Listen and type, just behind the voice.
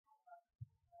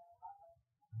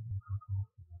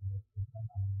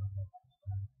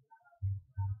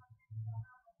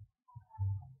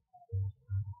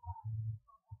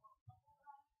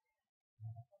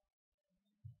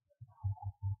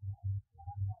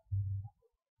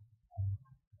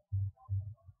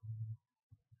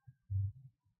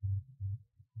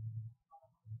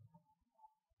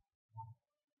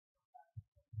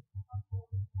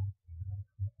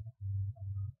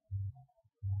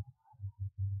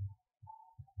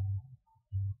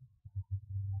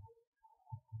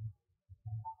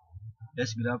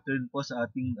Yes, good afternoon po sa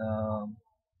ating 1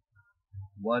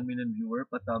 million viewer.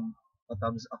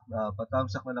 Pa-thumbs up,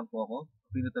 pa-thumbs up na lang po ako.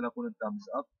 Pindutin na lang po ng thumbs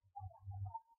up.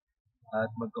 At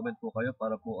mag-comment po kayo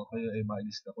para po kayo ay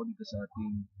ma-lista ko dito sa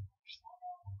ating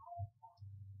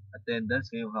attendance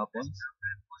ngayong hapon.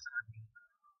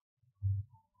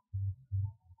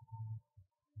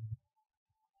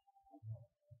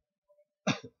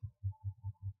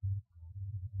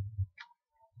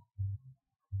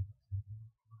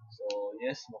 So,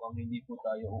 yes, mukhang hindi po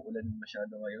tayo uulanin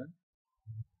masyado ngayon.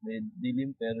 May dilim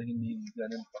pero hindi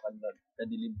ganun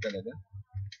kadilim talaga.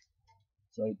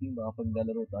 So, I think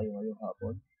makapaglalaro tayo ngayong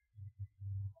hapon.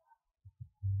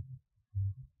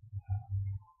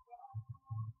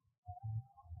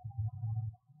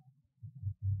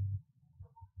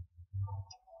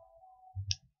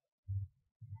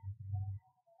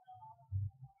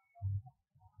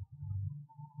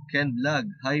 Ken Vlog.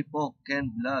 Hi po, Ken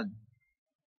Vlog.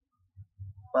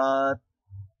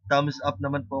 Pa-thumbs up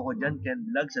naman po ako dyan, Ken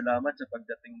Vlog. Salamat sa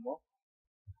pagdating mo.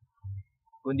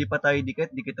 Kung di pa tayo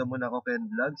dikitan muna ako, Ken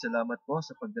Vlog. Salamat po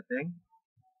sa pagdating.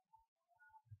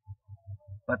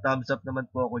 Pa-thumbs up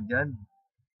naman po ako dyan.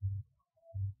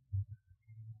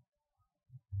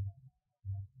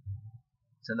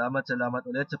 Salamat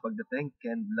ulit sa pagdating,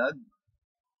 Ken Vlog.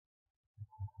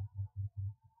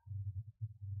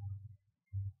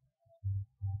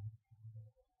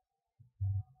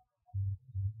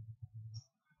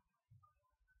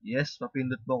 Yes,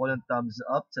 papindot po ako ng thumbs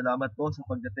up. Salamat po sa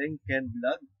pagdating, Ken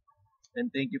Vlog. And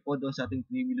thank you po doon sa ating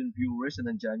 3 million viewers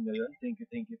na nandyan ngayon. Thank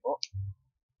you po.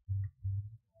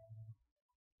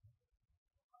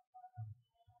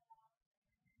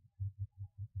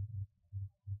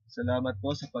 Salamat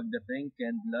po sa pagdating,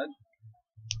 Ken Vlog.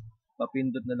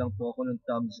 Papindot na lang po ako ng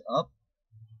thumbs up.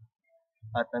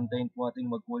 At antayin po ating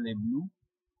magkulay blue.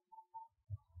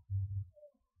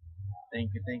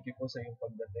 Thank you po sa iyong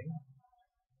pagdating.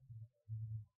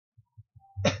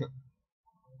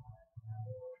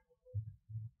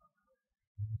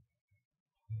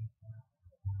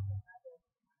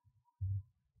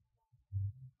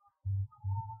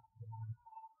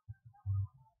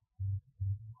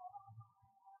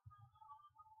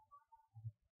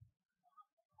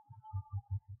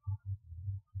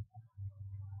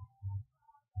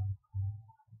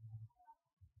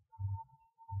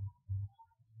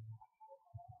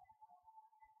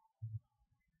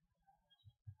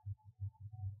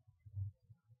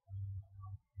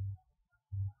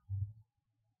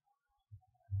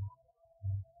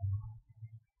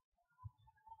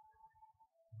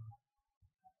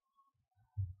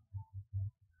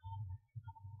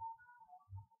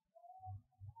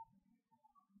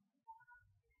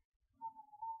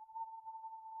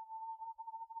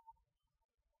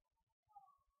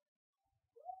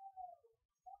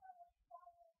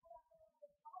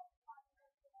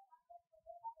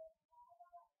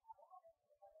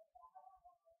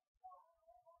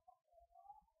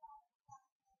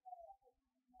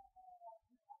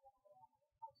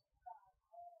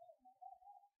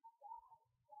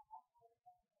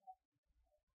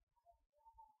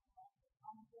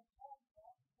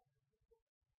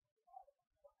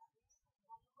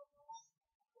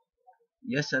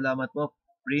 Yes, salamat po,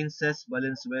 Princess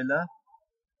Valenzuela.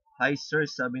 Hi sir,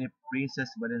 sabi ni Princess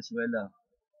Valenzuela.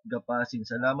 Gapasin.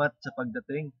 Salamat sa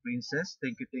pagdating, Princess.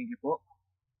 Thank you po.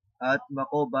 At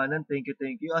Mako Banan, thank you.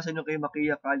 Asan yung kay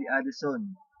Makia Kali Addison?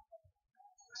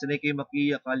 Asan yung kay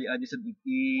Makia Kali Addison?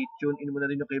 I-tune in mo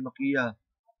na rin yung kay Makia.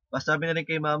 Pasabi na rin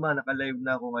kay Mama, naka-live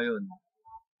na ako ngayon.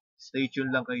 Stay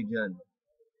tuned lang kayo dyan.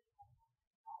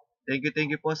 Thank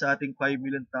you po sa ating 5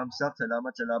 million thumbs up.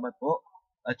 Salamat po.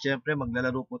 At syempre,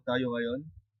 maglalaro po tayo ngayon.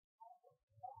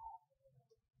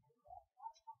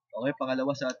 Okay,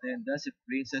 pangalawa sa attendance, si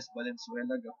Princess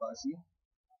Valenzuela Gapasi.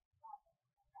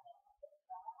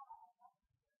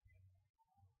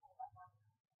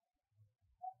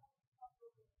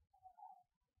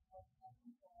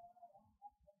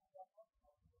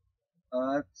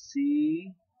 At si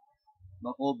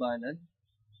Makobanan.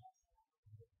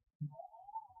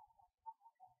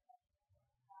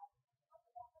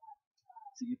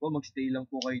 Sige po, magstay lang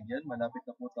po kayo dyan. Malapit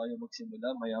na po tayo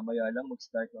magsimula. Maya-maya lang,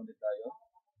 mag-start na ulit tayo.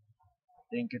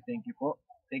 Thank you po.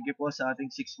 Thank you po sa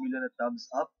ating 6 million na thumbs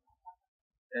up.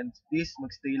 And please,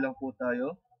 magstay lang po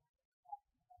tayo.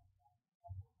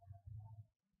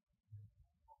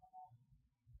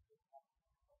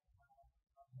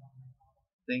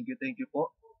 Thank you po.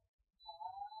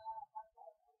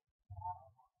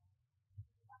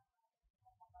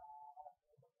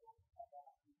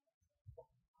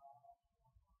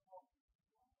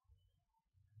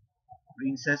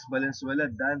 Princess Valenzuela,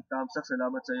 Dan, thumbs up,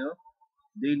 salamat sa iyo.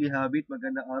 Daily Habit,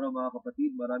 magandang araw mga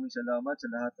kapatid. Maraming salamat sa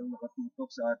lahat ng nakatutok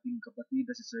sa ating kapatid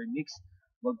na si Sir Nikz.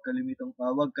 Huwag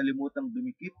kalimutang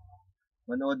dumikit,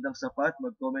 manood ng sapat,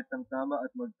 mag-comment ng tama at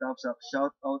mag-thumbs up.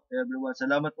 Shout out everyone.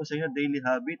 Salamat po sa inyo, Daily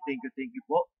Habit. Thank you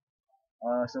po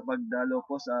sa pagdalo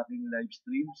po sa aking live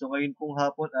stream. So ngayon pong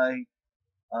hapon ay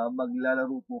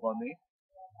maglalaro po kami.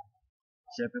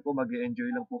 Siyempre po,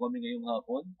 mag-enjoy lang po kami ngayong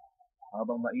hapon.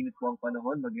 Habang mainit po ang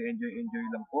panahon, mag-enjoy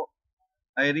lang po.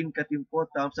 Irene Katimpo,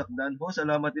 thumbs up Dan ho.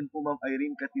 Salamat din po Ma'am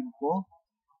Irene Katimpo.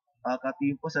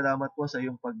 Katimpo, salamat po sa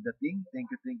iyong pagdating.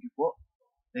 Thank you po.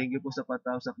 Thank you po sa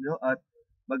pa-thumbs up nyo. At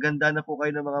maganda na po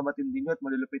kayo ng mga matindi nyo at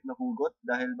malulupit na hugot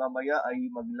dahil mamaya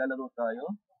ay maglalaro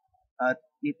tayo. At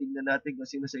titignan natin kung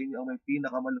sino sa inyo ang may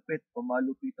pinakamalupit o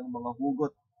malupit ang mga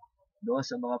hugot doon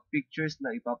sa mga pictures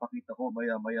na ipapakita ko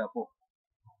maya-maya po.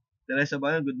 Teresa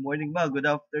Bayan, good morning ma. Good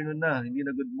afternoon na. Hindi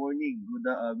na good morning. Good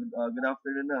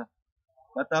afternoon na.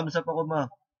 Pa-thumbs up ako ma.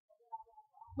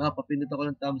 Ma, papindot ako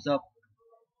ng thumbs up.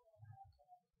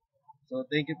 So,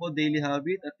 thank you po Daily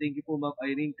Habit at thank you po Ma'am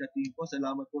Irene Katimpo.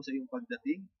 Salamat po sa iyong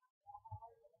pagdating.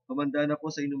 Kumanda na po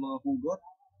sa inyong mga hugot.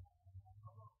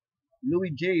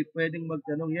 Louis J, pwedeng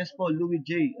magtanong. Yes po, Louis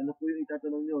J. Ano po yung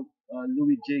itatanong nyo?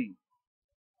 Louis J.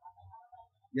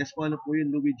 Yes po, ano po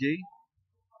yun, Louis J?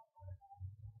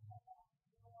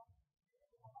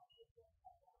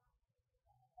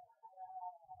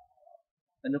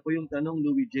 Ano po yung tanong,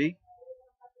 Louis J?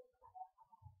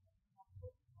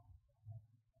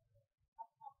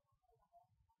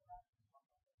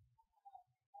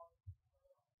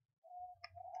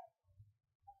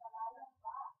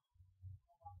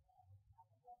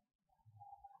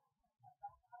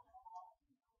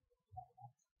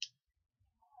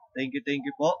 Thank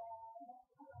you po.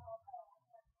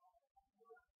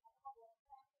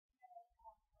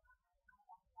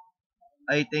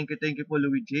 Ay, thank you po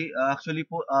Louis J. Actually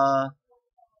po,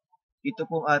 ito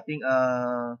pong ating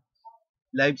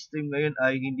live stream ngayon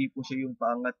ay hindi po siya yung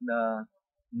paangat na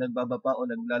nagbababa o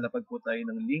naglalapag po tayo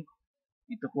ng link.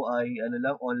 Ito po ay ano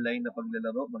lang, online na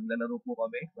paglalaro. Maglalaro po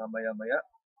kami mamaya-maya.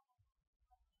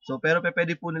 So, pero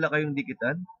pwede po nila kayong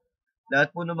dikitan.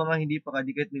 Lahat po ng mga hindi pa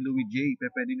kadikit ni Louis J,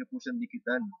 pwede nyo po siyang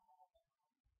dikitan.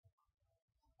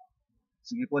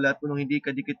 Sige po, lahat po ng hindi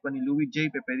kadikit pa ni Louis J,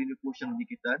 pwede nyo po siyang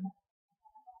dikitan.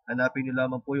 Hanapin nyo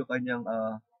lamang po yung kanyang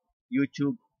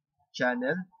YouTube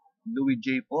channel, Louis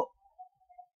J po.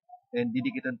 And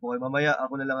didikitan po kayo. Mamaya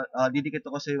ako na lang, didikit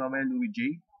ako sa mamaya Louis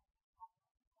J.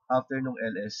 After nung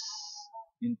LS.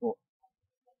 Yun po.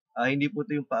 Hindi po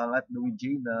ito yung paangat Louis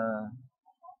J na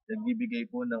nagbibigay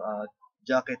po ng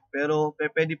jacket. Pero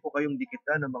pwede po kayong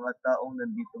dikitan ng mga taong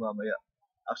nandito mamaya.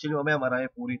 Actually mamaya marami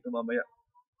po rito mamaya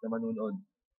na manunood.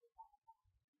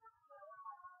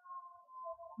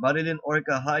 Marilyn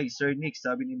Orca, hi Sir Nikz,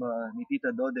 sabi ni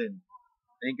Tita Doden.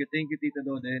 Thank you Tita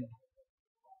Doden.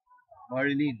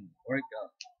 Marilyn Orca,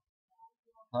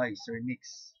 hi Sir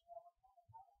Nikz.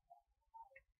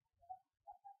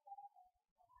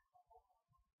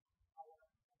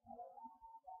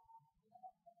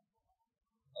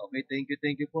 Okay,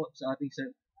 thank you po sa ating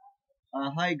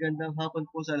hi, gandang hapon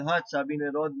po sa lahat. Sabi ni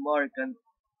Rodmar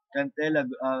Cantela,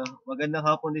 magandang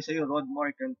hapon din sa iyo Rodmar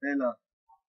Cantela.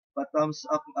 Pa-thumbs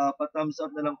up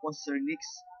na lang po Sir Nikz.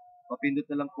 Papindot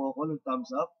na lang po ako ng thumbs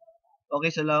up.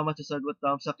 Okay, salamat sa sagot.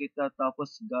 Thumbs up kita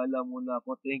tapos gala muna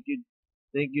ako. Thank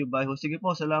you, bye ho. Sige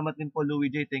po, salamat din po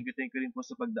Louis J. Thank you rin po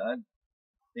sa pagdaan.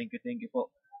 Thank you po.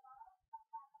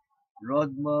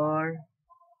 Rodmar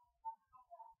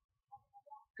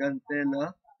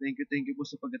Cantela, thank you po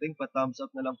sa pagdating. Pa-thumbs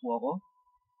up na lang po ako.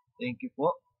 Thank you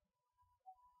po.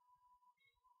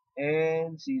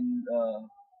 And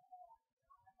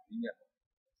yeah.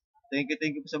 Thank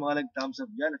you po sa mga nag-thumbs up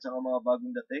dyan at sa mga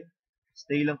bagong dating.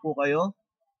 Stay lang po kayo.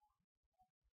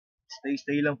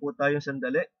 Stay lang po tayo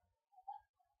sandali.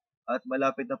 At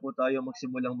malapit na po tayo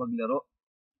magsimulang maglaro.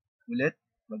 Ulit,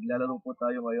 maglalaro po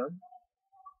tayo ngayon.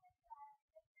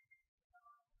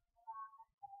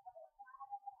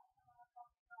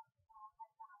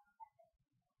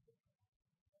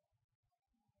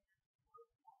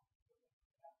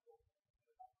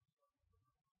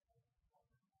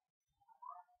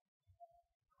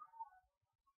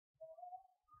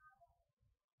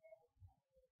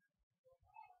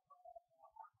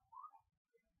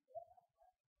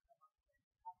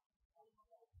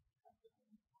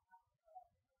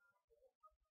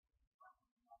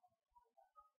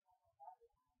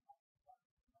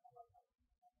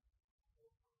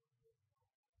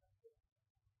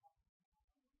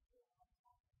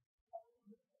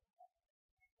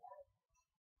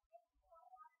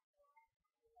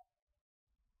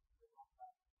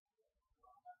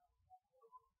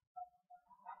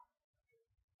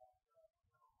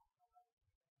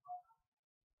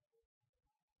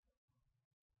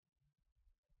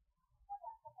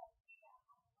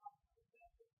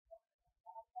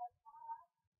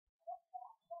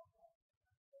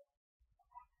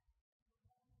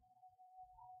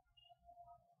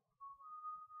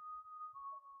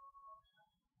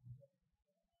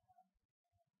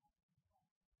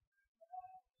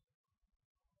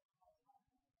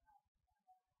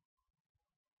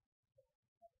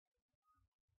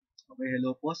 Okay,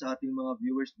 hello po sa ating mga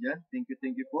viewers dyan. Thank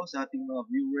you po sa ating mga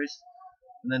viewers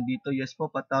na nandito. Yes po,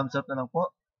 pa-thumbs up na lang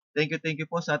po. Thank you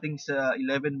po sa ating sa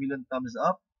 11 million thumbs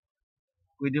up.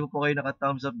 Pwede po kayo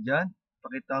naka-thumbs up dyan.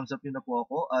 Paki-thumbs up nyo na po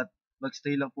ako at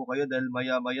magstay lang po kayo dahil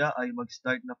maya-maya ay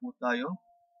mag-start na po tayo.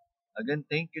 Again,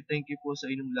 thank you po sa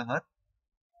inyong lahat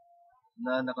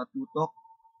na nakatutok.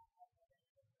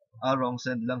 Wrong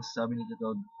send lang sabi ni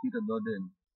Tito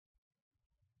Doden.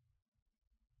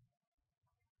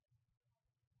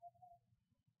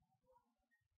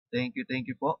 Thank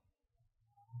you po.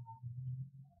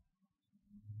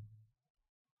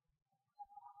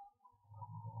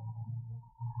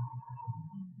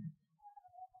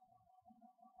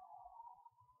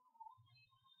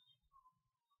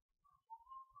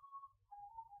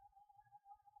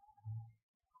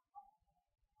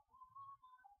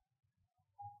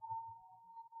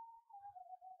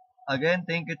 Again,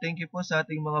 thank you po sa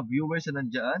ating mga viewers na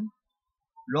nandyan.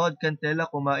 Rod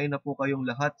Cantela, kumain na po kayong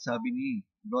lahat, sabi ni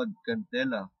Rod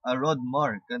Cantela. Rod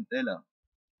Mar Cantela.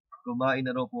 Kumain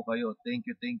na raw po kayo. Thank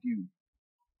you.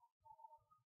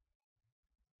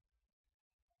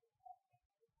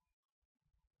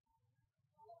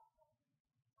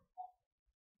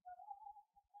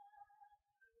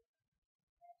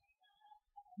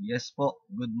 Yes po.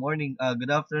 Good morning.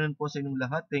 Good afternoon po sa inyong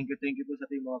lahat. Thank you po sa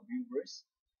ating mga viewers.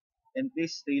 And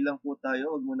please, stay lang po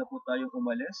tayo. Huwag muna po tayong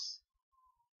umalis.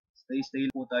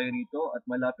 Stay po tayo rito at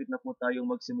malapit na po tayong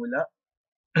magsimula.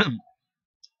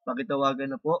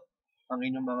 Pakitawagan na po ang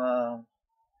inyong mga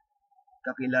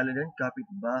kakilala din,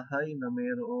 kapitbahay na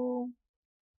mayroong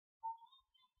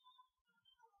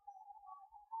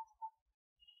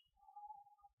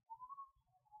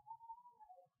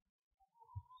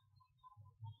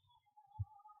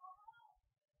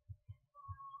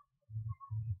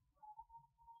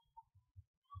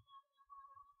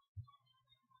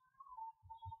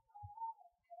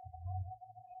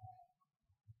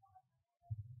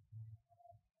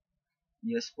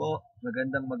yes po,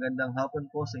 magandang hapon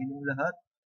po sa inyong lahat.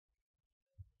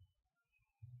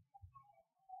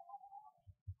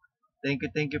 Thank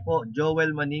you po.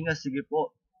 Joel Maningas, sige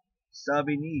po.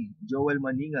 Sabi ni Joel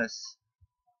Maningas,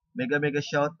 mega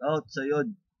shout out sa iyo,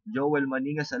 Joel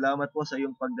Maningas. Salamat po sa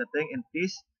iyong pagdating and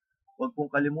please, huwag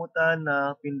pong kalimutan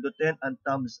na pindutin ang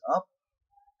thumbs up.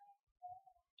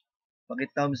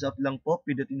 Paki-thumbs up lang po,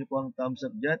 pindutin niyo po ang thumbs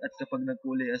up dyan at kapag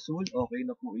nagkulay asul, okay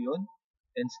na po iyon.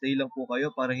 And stay lang po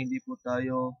kayo para hindi po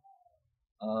tayo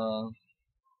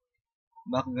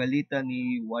makagalitan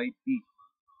ni YT.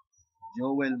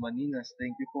 Joel Maningas,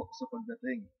 thank you po sa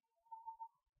pagdating.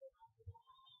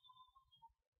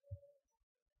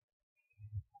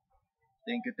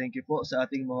 Thank you po sa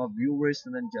ating mga viewers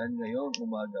na nandyan ngayong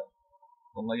umaga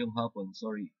o ngayong hapon,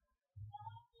 sorry.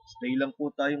 Stay lang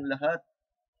po tayong lahat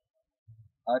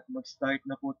at mag-start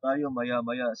na po tayo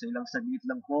maya-maya. Sa ilang saglit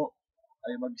lang po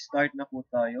ay mag-start na po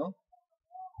tayo.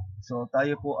 So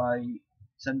tayo po ay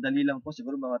sandali lang po,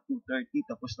 siguro mga 2:30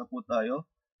 tapos na po tayo.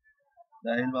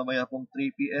 Dahil mamaya pong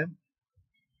 3 p.m.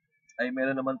 ay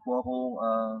meron naman po akong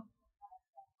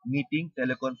meeting,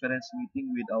 teleconference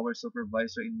meeting with our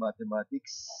supervisor in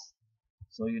mathematics.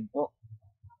 So yun po.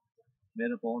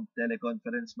 Meron po akong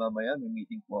teleconference mamaya, may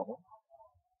meeting po ako.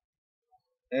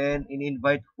 And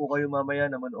in-invite po kayo mamaya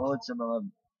na manood sa mga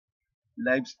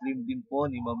live stream din po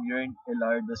ni Ma'am Yern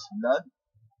Elardo's vlog.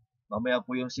 Mamaya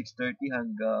po yung 6:30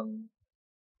 hanggang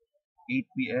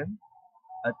 8 p.m.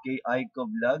 At kay Aiko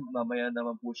Vlog, mamaya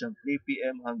naman po siyang 3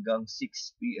 p.m. hanggang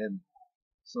 6 p.m.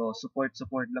 So, support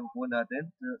lang po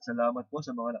natin. Salamat po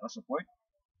sa mga nakasupport.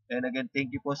 And again,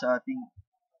 thank you po sa ating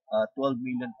 12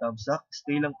 million thumbs up.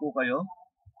 Stay lang po kayo.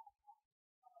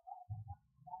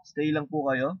 Stay lang po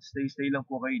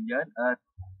kayo dyan. At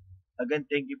again,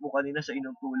 thank you po kanina sa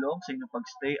inyong tulong, sa inyong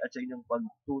pagstay at sa inyong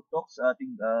pagtutok sa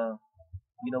ating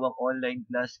ginawang online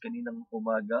class kaninang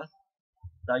umaga.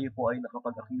 Tayo po ay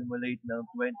nakapag-accumulate ng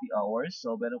 20 hours.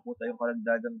 So, meron po tayong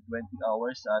karagdagang 20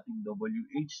 hours sa ating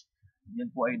WH. Yan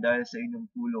po ay dahil sa inyong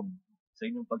tulong, sa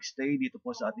inyong pagstay dito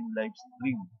po sa ating live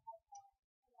stream.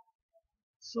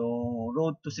 So,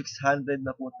 road to 600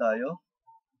 na po tayo.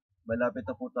 Malapit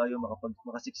na po tayo maka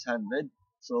 600.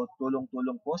 So,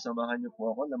 tulong-tulong po, samahan niyo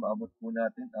po ako na maabot po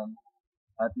natin ang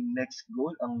ating next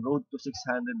goal, ang road to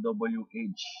 600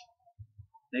 WH.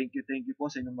 Thank you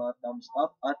po sa inyong mga thumbs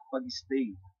up at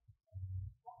pag-stay.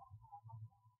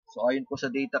 So, ayon po sa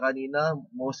data kanina,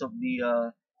 most of the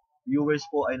viewers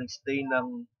po ay nag-stay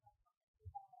ng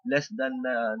less than,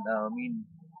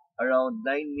 around 9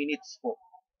 minutes po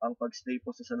ang pag-stay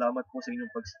po. So, salamat po sa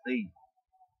inyong pag-stay.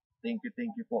 Thank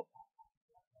you po.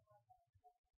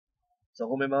 So,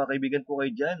 kung may mga kaibigan po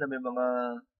kayo dyan na may mga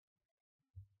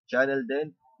channel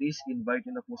din, please invite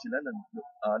nyo na po sila na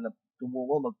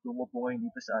magtungo po ngayon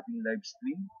dito sa ating live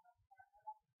stream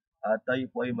at tayo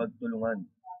po ay magtulungan.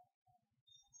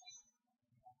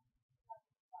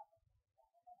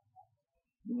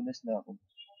 Lunes na ako.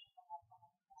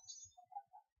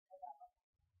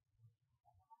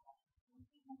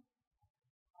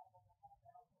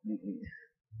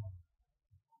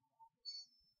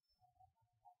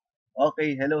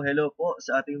 Okay, hello po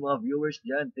sa ating mga viewers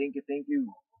dyan. Thank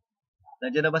you.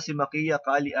 Nandiyan na ba si Makia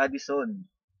Kali Addison?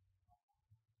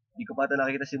 Hindi ko pa ata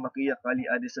nakikita si Makia Kali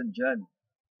Addison dyan.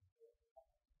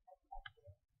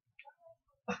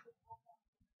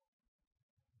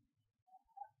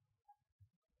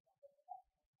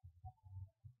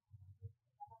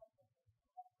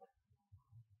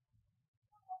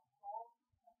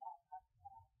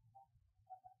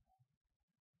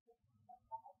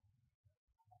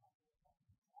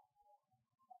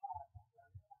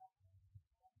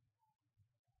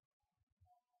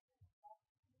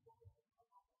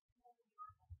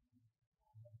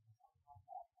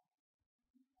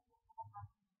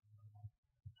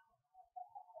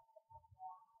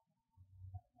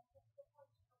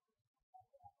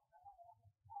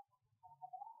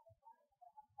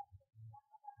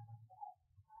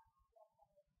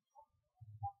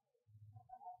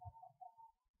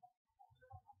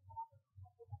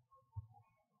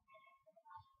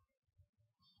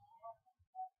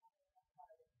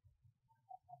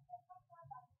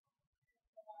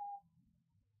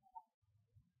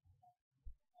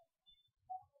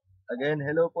 Again,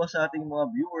 hello po sa ating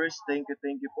mga viewers. Thank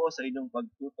you po sa inyong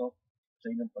pagtutok,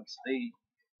 sa inyong pagstay.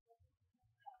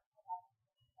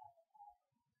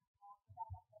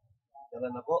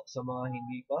 Tara na po sa mga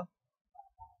hindi pa.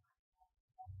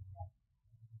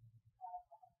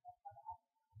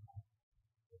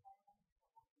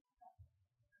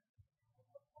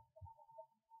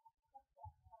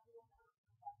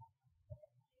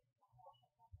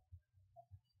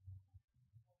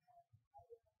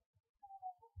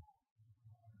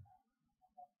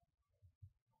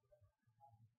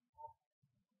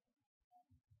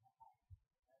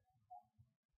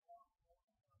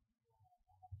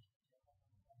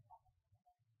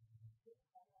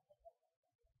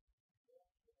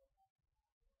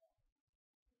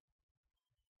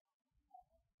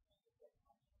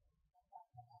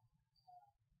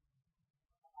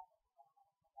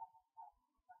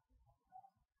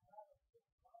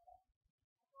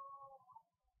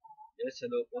 Yes,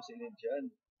 hello po si Lynn dyan.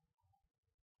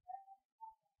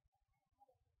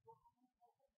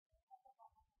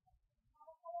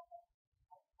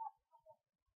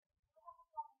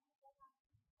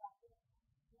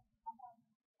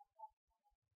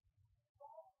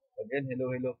 Again,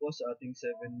 hello po sa ating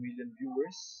 7 million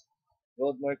viewers.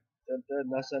 Roadmark Center,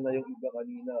 nasa na yung iba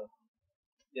kanina?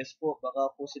 Yes po,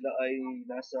 baka po sila ay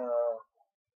nasa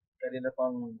kanina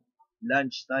pang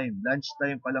lunchtime.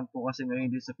 Lunchtime pa lang po kasi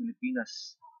ngayon din sa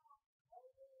Pilipinas.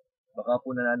 Baka po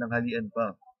nanananghalian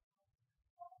pa.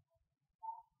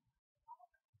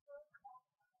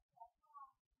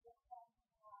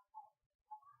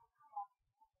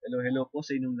 Hello po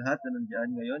sa inyong lahat na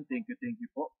nandiyan ngayon. Thank you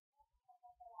po.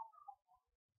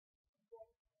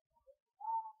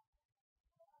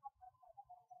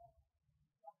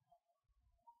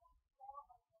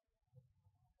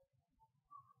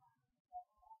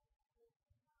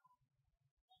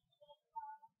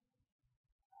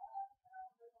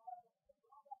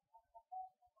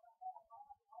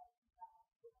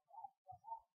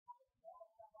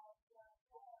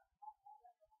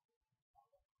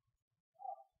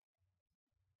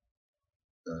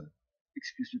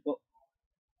 Excuse me po.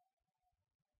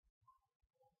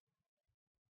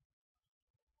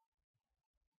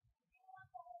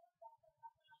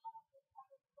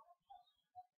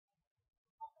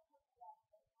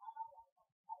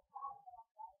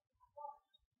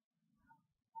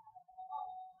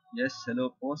 Yes, hello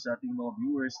po sa ating mga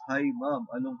viewers. Hi ma'am,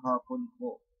 anong hapon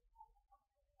po?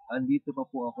 Andito pa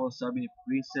po ako, sabi ni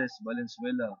Princess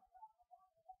Valenzuela.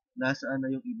 Nasaan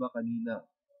na yung iba kanina?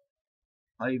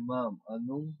 Hi ma'am,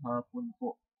 anong hapon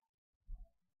po?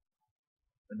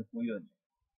 Ano po yun?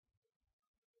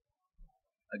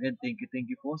 Again, thank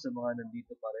you po sa mga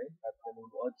nandito pa rin at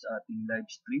nanonood sa ating live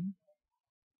stream.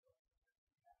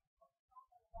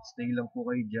 Stay lang po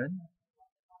kayo dyan.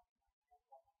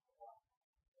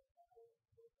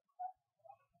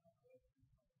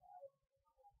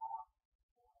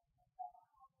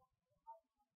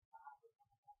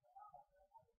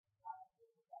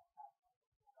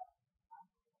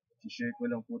 I-share ko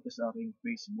lang po ito sa aking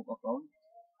Facebook account.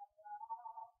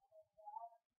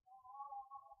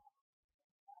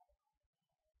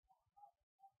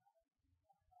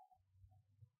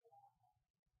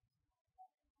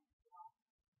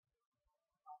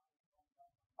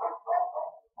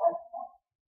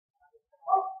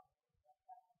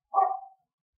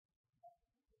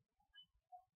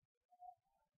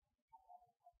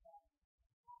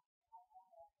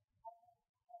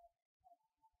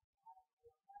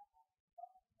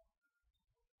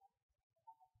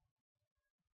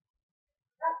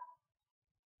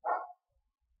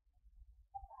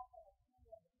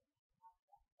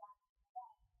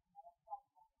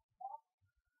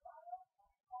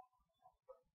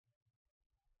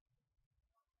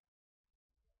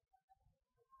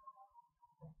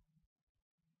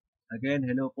 Again,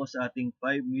 hello po sa ating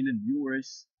 5 million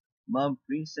viewers. Ma'am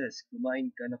Princess,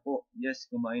 kumain ka na po? Yes,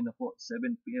 kumain na po.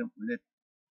 7 p.m. ulit.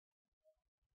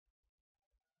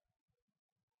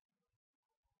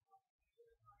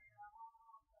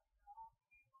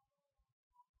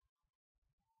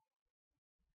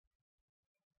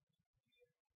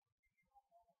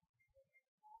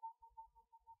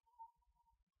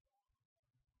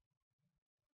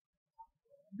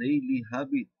 Daily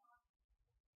habit.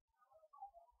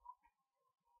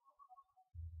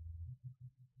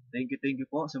 Thank you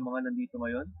po sa mga nandito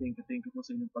ngayon. Thank you po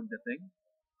sa inyong pagdating.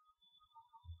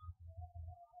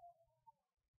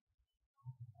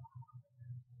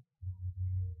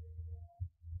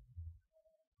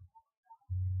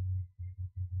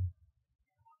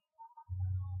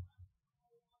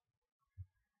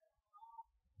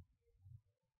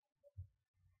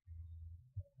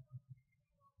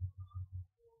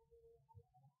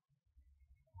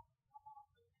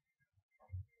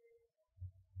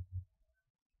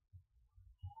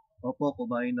 Opo,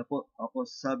 kumain na po. Ako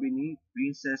sabi ni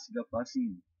Princess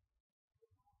Gapasin.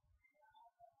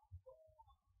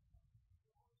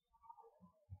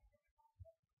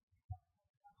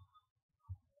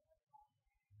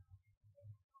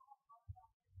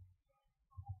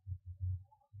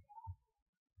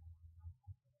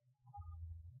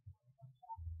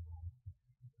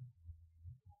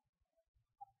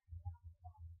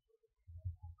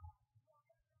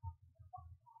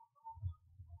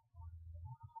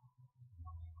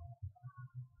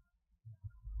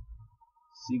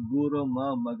 Siguro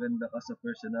ma'am, maganda ka sa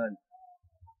personal.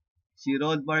 Si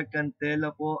Rodmar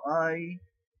Cantela po ay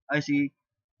si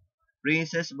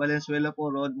Princess Valenzuela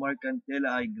po, Rodmar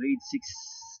Cantela ay grade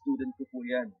 6 student ko po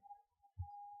yan.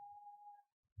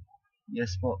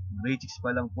 Yes po, grade 6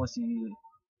 pa lang po si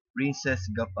Princess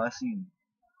Gapasin.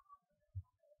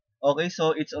 Okay,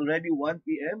 so it's already 1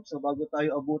 p.m. So bago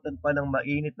tayo abutan pa ng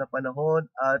mainit na panahon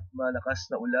at malakas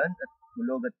na ulan at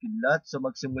kulog at kidlat, so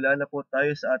magsimula na po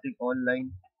tayo sa ating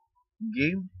online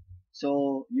game.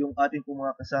 So yung ating po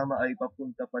mga kasama ay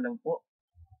papunta pa lang po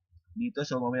dito.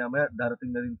 So mamaya-maya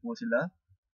darating na rin po sila.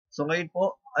 So ngayon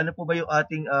po, ano po ba yung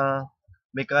ating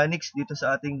mechanics dito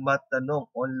sa ating MATHanong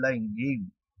online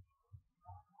game?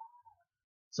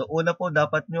 So una po,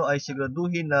 dapat nyo ay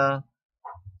siguraduhin na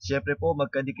siyempre po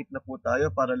magkadikit na po tayo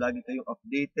para lagi kayong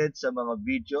updated sa mga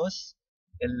videos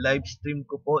and live stream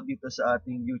ko po dito sa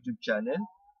ating YouTube channel.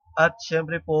 At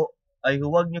siyempre po ay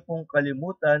huwag nyo pong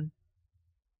kalimutan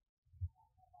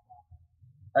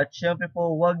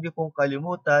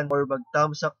or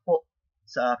mag-thumbs up po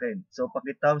sa akin. So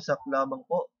paki-thumbs up lamang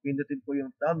po, pindutin po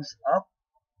yung thumbs up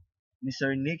ni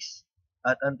Sir Nikz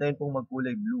at antayin pong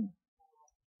magkulay blue.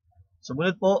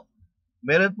 Sumunod po,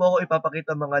 meron po ako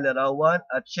ipapakita mga larawan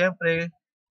at syempre,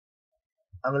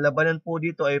 ang labanan po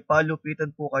dito ay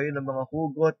palupitan po kayo ng mga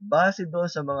hugot base doon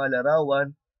sa mga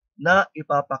larawan na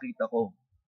ipapakita ko.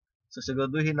 So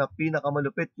siguraduhin na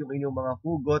pinakamalupit yung inyong mga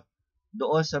hugot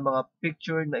doon sa mga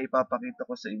picture na ipapakita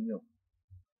ko sa inyo.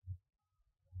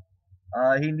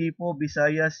 Hindi po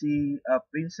Bisaya si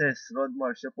Princess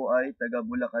Rodmar, siya po ay taga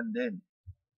Bulacan din.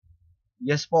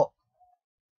 Yes po.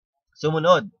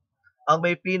 Sumunod, ang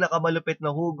may pinakamalupit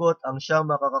na hugot ang siyang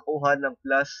makakakuha ng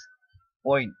plus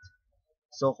point.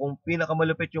 So kung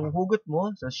pinakamalupit yung hugot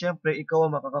mo, so syempre ikaw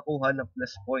ang makakakuha ng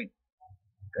plus point.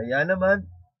 Kaya naman,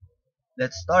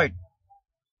 let's start.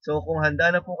 So kung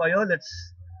handa na po kayo, let's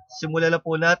simulan na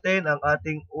po natin ang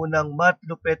ating unang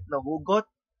matlupit na hugot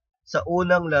sa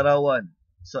unang larawan.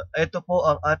 So ito po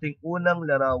ang ating unang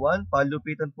larawan.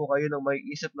 Palupitan po kayo ng may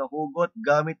isip na hugot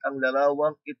gamit ang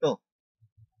larawang ito.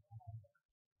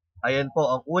 Ayan po,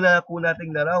 ang una po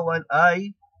nating larawan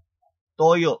ay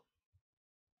toyo.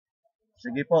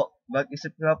 Sige po,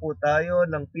 mag-isip nga po tayo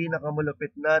ng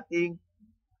pinakamalupit nating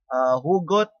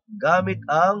hugot gamit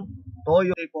ang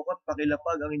toyo. Okay po,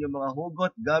 pakilapag ang inyong mga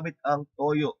hugot gamit ang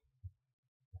toyo.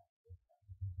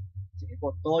 Sige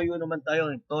po, toyo naman tayo,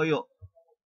 toyo.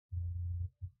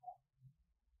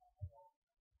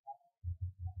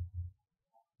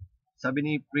 Sabi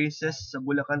ni Princess, sa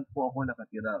Bulacan po ako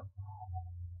nakatira.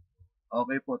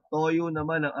 Okay po, toyo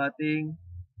naman ang ating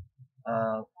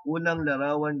unang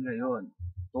larawan ngayon.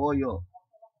 Toyo.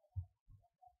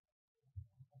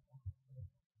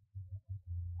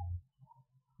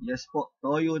 Yes po,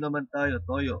 toyo naman tayo,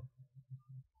 toyo.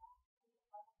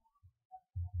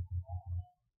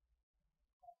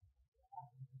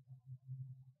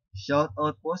 Shout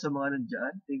out po sa mga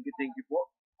nandyan. Thank you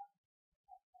po.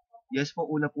 Yes po,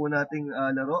 una po nating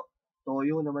laro.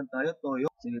 Toyo naman tayo, toyo.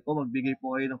 Sige po, magbigay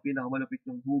po kayo ng pinakamalupit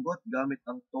yung hugot gamit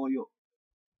ang toyo.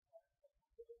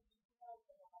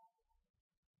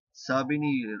 Sabi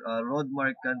ni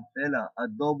Rodmar Cantela,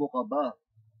 adobo ka ba?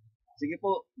 Sige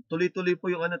po, tuloy-tuloy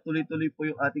po yung tuloy-tuloy po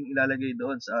yung ating ilalagay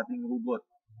doon sa ating hugot.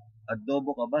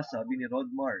 Adobo ka ba? Sabi ni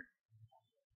Rodmar.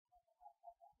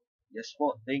 Yes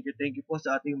po, thank you po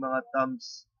sa ating mga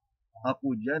thumbs up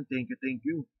po dyan. Thank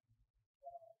you.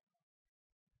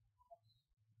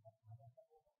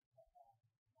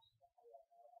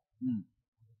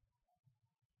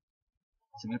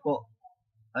 Sige po.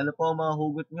 Ano po ang mga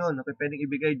hugot nyo na pwedeng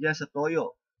ibigay dyan sa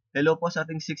Toyo? Hello po sa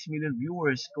ating 6 million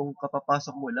viewers. Kung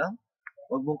kapapasok mo lang,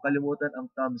 huwag mong kalimutan ang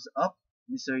thumbs up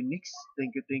ni Sir Nikz.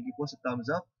 Thank you po sa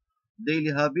thumbs up.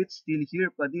 Daily Habit, still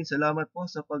here pa din. Salamat po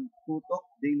sa pagtutok,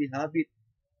 Daily Habit.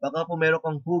 Baka po meron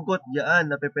kang hugot dyan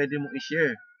na pwede mong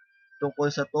i-share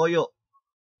tungkol sa Toyo.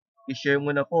 I-share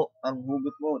mo na po ang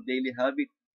hugot mo, Daily Habit,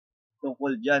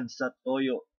 tungkol dyan sa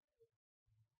Toyo.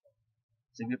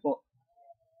 Sige po.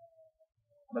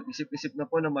 Mag-isip-isip na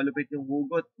po na malupit yung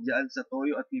hugot dyan sa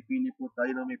Toyo at pipili po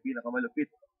tayo ng may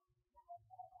pinakamalupit.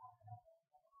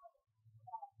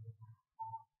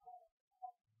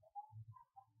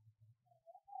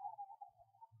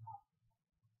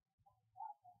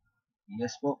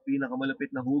 Yes po,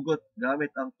 pinakamalupit na hugot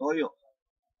gamit ang Toyo.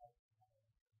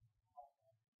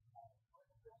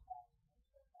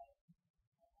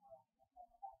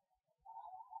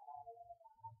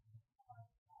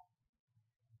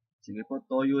 Sige po,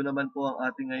 Toyo naman po ang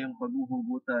ating ngayong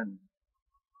paghuhugutan.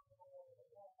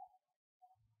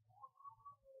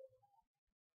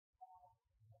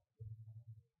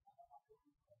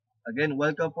 Again,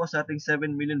 welcome po sa ating 7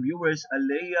 million viewers.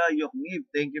 Alea Yokniv,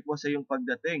 thank you po sa iyong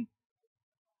pagdating.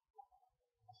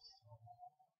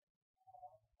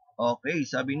 Okay,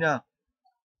 sabi niya,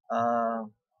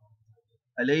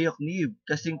 Alea Yokniv,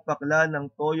 kasing pakla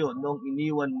ng Toyo nung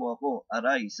iniwan mo ako.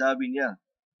 Aray, sabi niya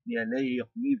ni Alea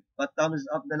Yokniv. Pa-thumbs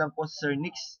up na lang po sa Sir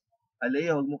Nikz.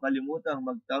 Alea, huwag mo kalimutang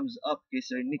mag-thumbs up kay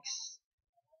Sir Nikz.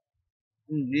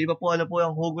 Di ba po ano po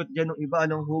ang hugot dyan ng iba?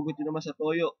 Anong hugot yun naman sa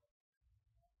Toyo?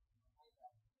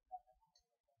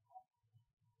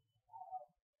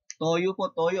 Toyo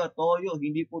po, Toyo.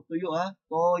 Hindi po tuyo ha.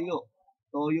 Toyo.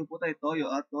 Toyo po tayo, Toyo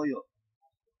ha, Toyo.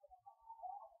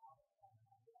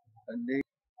 Alea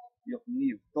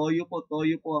Yokniv. Toyo po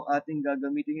ang ating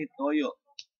gagamitin ng Toyo.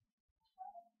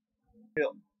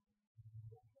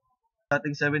 Sa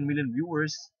ating 7 million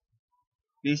viewers,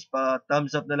 please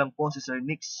pa-thumbs up na lang po si Sir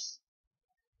Nikz.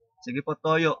 Sige po,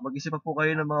 Toyo. Mag-isip pa po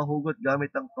kayo ng mga hugot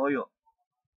gamit ang Toyo.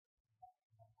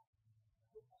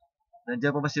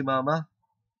 Nandiyan pa ba si Mama?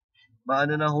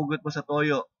 Maano na hugot mo sa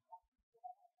Toyo?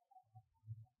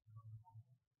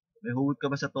 May hugot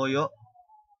ka ba sa Toyo?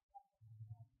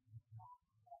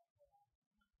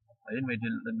 Ayun, medyo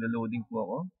naglo-loading po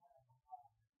ako.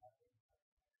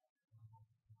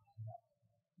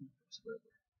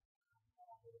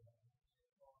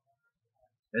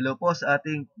 Hello po sa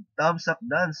ating thumbs up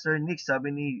dan, Sir Nikz,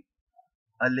 sabi ni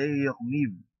Aleyok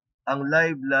Niv. Ang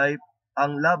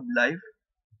love life,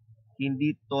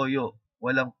 hindi Toyo.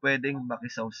 Walang pwedeng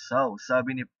makisawsaw,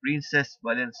 sabi ni Princess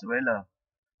Valenzuela.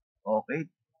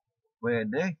 Okay,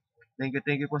 pwede. Thank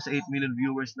you po sa 8 million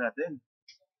viewers natin.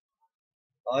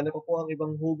 Ano pa po ang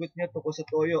ibang hugot niya tungkol sa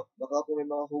Toyo? Baka po may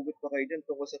mga hugot pa kayo din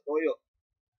tungkol sa Toyo.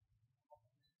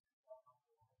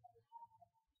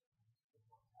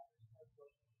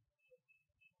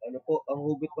 Ano po ang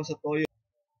hugot pa sa Toyo?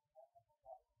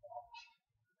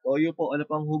 Toyo po, ano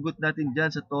pang hugot natin dyan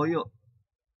sa Toyo?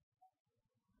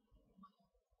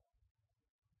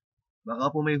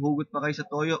 Baka po may hugot pa kayo sa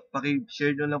Toyo.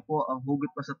 Paki-share nyo lang po ang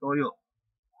hugot pa sa Toyo.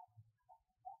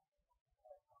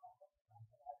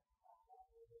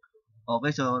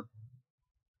 Okay, so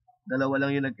dalawa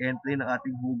lang yung nag-entry ng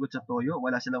ating hugot sa Toyo.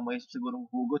 Wala silang may sigurong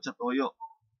hugot sa Toyo.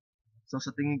 So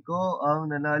sa tingin ko,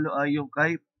 ang nanalo ay yung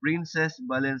kay Princess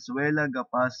Valenzuela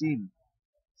Gapasin.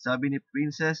 Sabi ni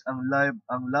Princess, ang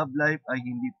love life ay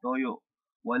hindi Toyo.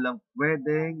 Walang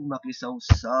pwedeng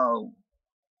makisawsaw.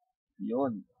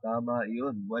 Yun, tama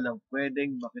yun. Walang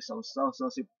pwedeng makisawsaw. So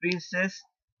si Princess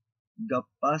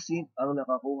Gapasin ang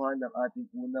nakakuha ng ating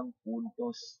unang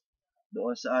puntos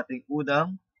doon sa ating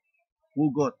unang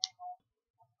hugot.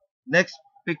 Next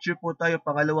picture po tayo.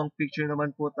 Pangalawang picture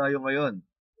naman po tayo ngayon.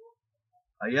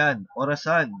 Ayan,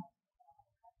 orasan.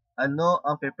 Ano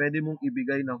ang pwede mong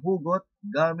ibigay na hugot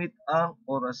gamit ang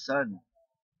orasan?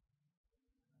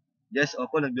 Yes,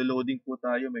 opo, naglo-loading po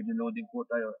tayo. Medyo loading po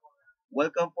tayo.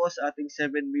 Welcome po sa ating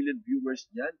 7 million viewers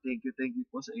dyan. Thank you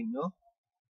po sa inyo.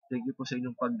 Thank you po sa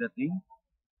inyong pagdating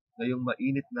ngayong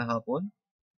mainit na hapon.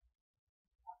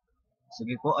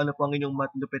 Sige po, ano po ang inyong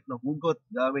matlupit na hugot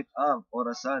gamit ang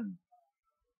orasan?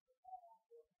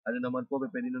 Ano naman po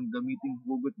pwede nang gamiting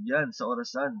hugot dyan sa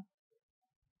orasan?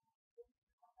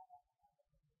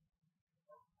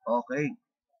 Okay.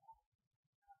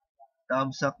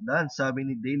 Thumbs up dan, sabi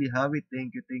ni Daily Habit.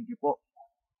 Thank you po.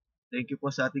 Thank you po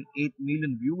sa ating 8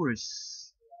 million viewers.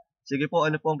 Sige po,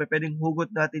 ano po ang pwedeng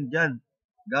hugot natin dyan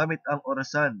gamit ang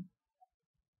orasan?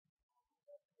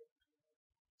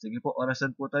 Sige po,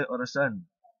 orasan po tayo, orasan.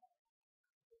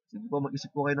 Sige po,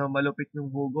 mag-isip po kayo ng malupit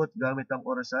ng hugot gamit ang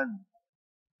orasan.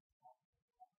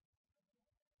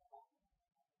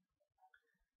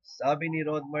 Sabi ni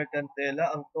Rodmar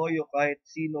Cantela, ang toyo kahit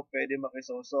sino pwede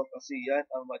makisawsaw kasi yan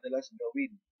ang madalas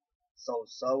gawin.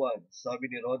 Sausawan, sabi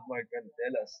ni Rodmar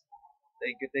Cantelas.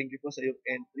 Thank you po sa iyong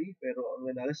entry. Pero ang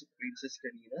nanalo si Princess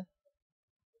kanina,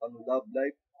 ang love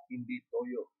life, hindi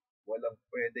toyo. Walang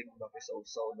pwedeng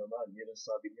makisawsaw naman. Yun ang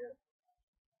sabi niya.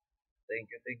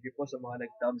 Thank you po sa mga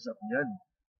nag-thumbs up dyan.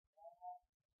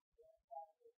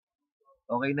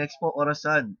 Okay, next po,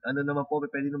 orasan. Ano naman po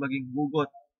pwede na maging hugot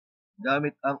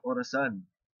gamit ang orasan?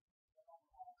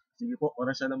 Sige po,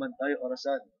 orasan naman tayo,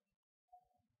 orasan.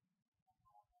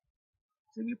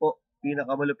 Sige po,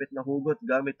 pinakamalupit na hugot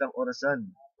gamit ang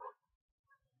orasan.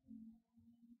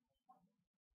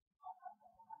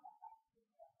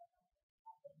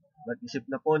 Mag-isip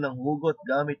na po ng hugot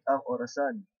gamit ang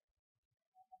orasan.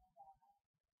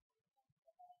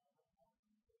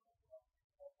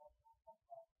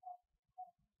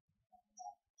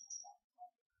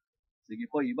 Sige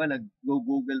po, iba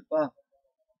nag-google pa.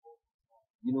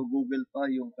 Ginugoogle pa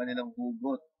yung kanilang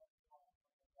hugot.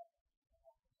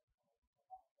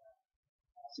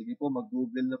 Sige po,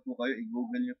 mag-google na po kayo.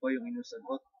 I-google nyo po yung inyong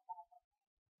sagot.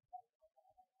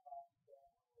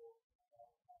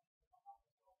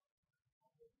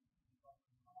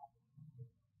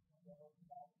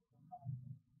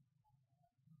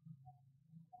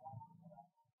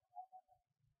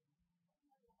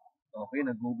 Okay,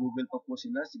 nag-google pa po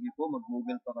sila. Sige po,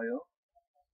 mag-google pa kayo.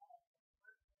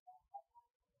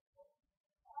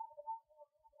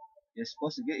 Yes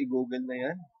po, sige, i-google na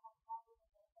yan.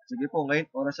 Sige po, ngayon,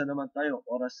 orasan naman tayo.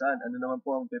 Orasan, ano naman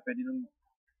po ang pwede nung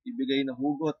ibigay na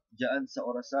hugot dyan sa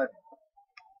orasan?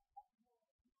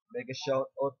 Mega shout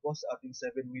out po sa ating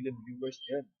 7 million viewers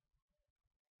dyan.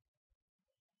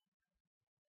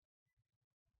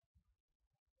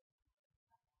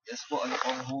 Yes po, ano po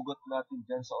ang hugot natin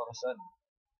dyan sa orasan?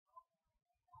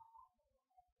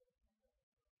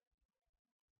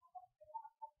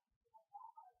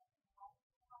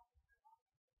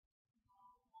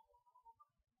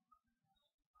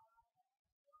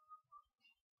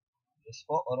 Yes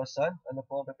po, orasan. Ano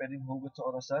po ang pwedeng hugot sa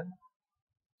orasan?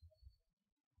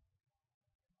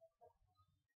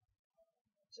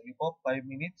 Sige po, 5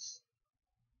 minutes.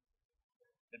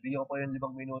 Bibigyan ko po yung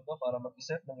 5 minuto para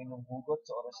mag-isip ng inyong hugot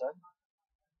sa orasan.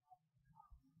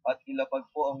 At ilapag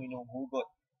po ang inyong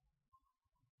hugot.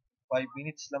 5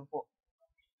 minutes lang po.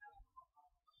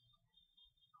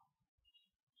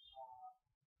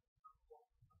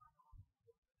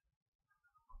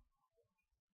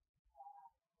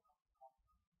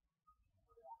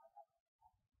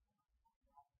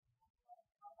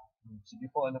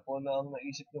 Sige po, ano po na ang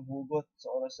naisip ng hugot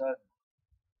sa orasan?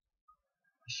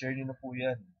 I-share niyo na po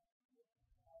yan.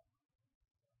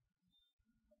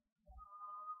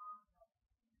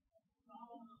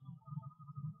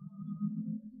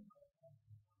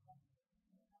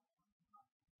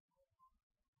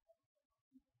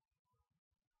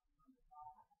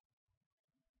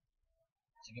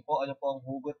 Sige po, ano po ang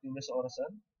hugot ninyo sa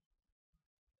orasan?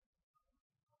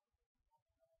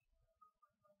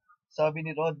 Sabi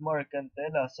ni Rodmar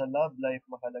Cantela, sa love life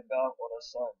mahalaga ang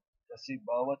orasan. Kasi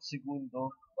bawat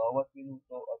segundo, bawat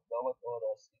minuto, at bawat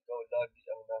oras, ikaw lagi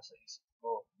ang nasa isip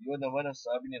ko. Yun naman ang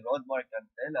sabi ni Rodmar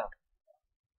Cantela.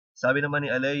 Sabi naman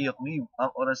ni Aleyok Niv,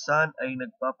 ang orasan ay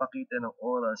nagpapakita ng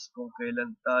oras kung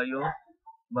kailan tayo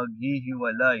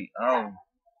maghihiwalay. Aw,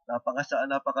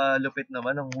 napakalupit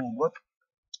naman ng hugot.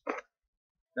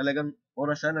 Talagang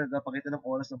orasan na nagpapakita ng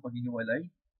oras ng paghihiwalay?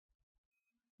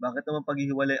 Bakit naman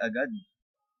paghihiwalay agad?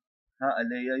 Ha,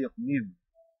 Aleya Yokniv.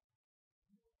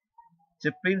 Si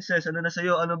Princess, ano na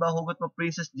sa'yo? Ano ba hugot mo,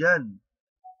 Princess, dyan?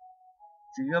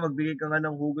 Sige nga, magbigay ka nga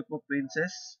ng hugot mo,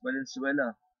 Princess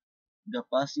Valenzuela.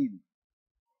 Gapasin.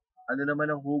 Ano naman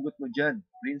ang hugot mo dyan,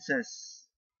 Princess?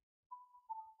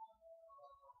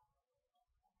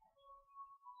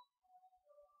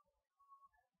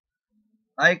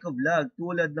 Aiko Vlog,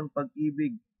 tulad ng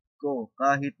pag-ibig ko,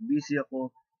 kahit busy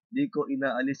ako, di ko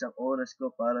inaalis ang oras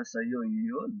ko para sa iyo.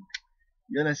 Yun.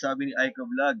 Yun ang sabi ni Aiko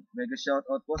Vlog. Mega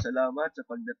shoutout po. Salamat sa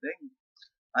pagdating.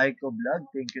 Aiko Vlog,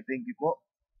 thank you po.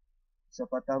 Sa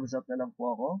pa-thumbs up na lang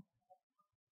po ako.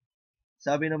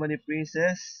 Sabi naman ni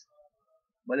Princess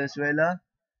Valenzuela,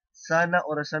 sana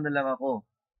orasan na lang ako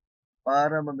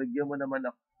para mabigyan mo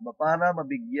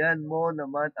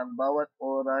naman ang bawat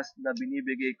oras na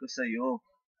binibigay ko sa iyo.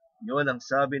 Yun ang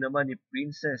sabi naman ni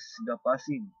Princess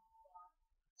Gapasin.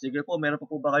 Sige po, meron pa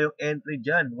po ba kayong entry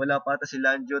dyan? Wala pa ata si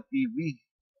Lanjo TV.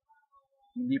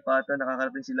 Hindi pa ata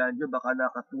nakakarating si Lanjo, baka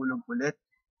nakatulog ulit.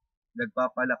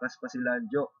 Nagpapalakas pa si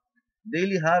Lanjo.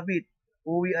 Daily habit,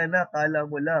 uwi na, kala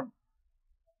mo lang.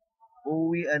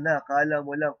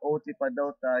 OT pa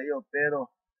daw tayo. Pero,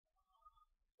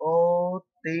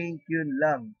 thank you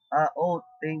lang.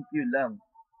 Thank you lang.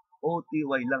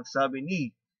 OTY lang, sabi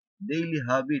ni Daily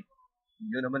Habit.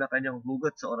 Yun naman ang kanyang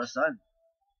hugot sa orasan.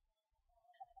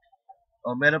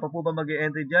 Meron pa po ba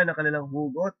mag-i-entry dyan ng kanilang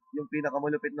hugot? Yung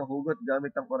pinakamalupit na hugot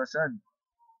gamit ang orasan.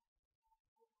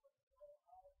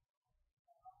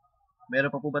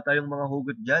 Meron pa po ba tayong mga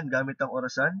hugot dyan gamit ang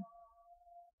orasan?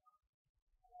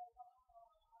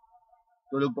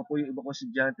 Tulog pa po yung iba kong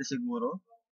estudyante siguro.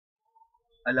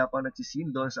 Ala pang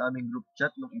nagsisin doon sa aming group chat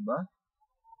ng iba.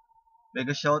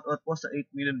 Mega shoutout po sa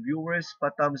 8 million viewers.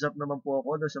 Pa-thumbs up naman po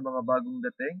ako doon sa mga bagong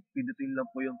dating. Pindutin lang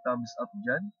po yung thumbs up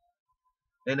dyan.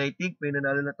 And I think may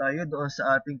nanalo na tayo doon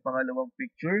sa ating pangalawang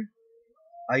picture.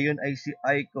 Ayun ay si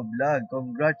Aiko Vlog.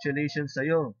 Congratulations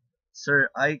sa'yo,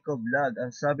 Sir Aiko Vlog. Ang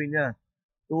sabi niya,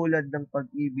 tulad ng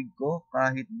pag-ibig ko,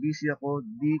 kahit busy ako,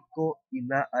 di ko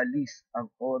inaalis ang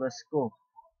oras ko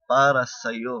para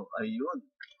sa'yo. Ayun.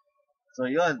 So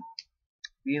yun,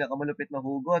 pinakamalupit na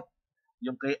hugot,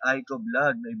 yung kay Aiko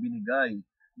Vlog na ibinigay.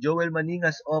 Joel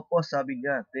Maningas, opo, sabi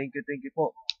niya. Thank you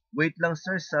po. Wait lang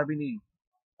sir, sabi ni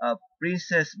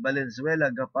Princess Valenzuela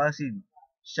Gapasin.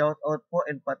 Shout out po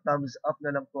and pa-thumbs up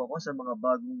na lang po ako sa mga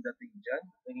bagong dating dyan.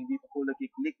 Kung hindi pa po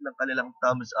nag-click ng kanilang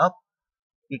thumbs up,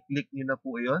 i-click nyo na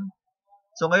po yon.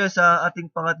 So ngayon sa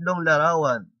ating pangatlong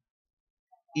larawan,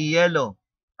 i-yellow.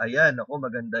 Ayan, ako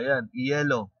maganda yan.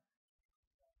 I-yellow.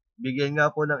 Bigyan nga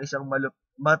po ng isang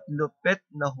matlupet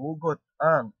na hugot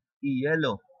ang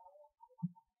i-yellow.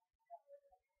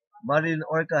 Marilyn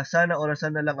Orca, sana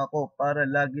orasan na lang ako para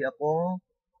lagi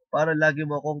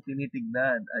mo akong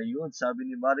tinitignan. Ayun, sabi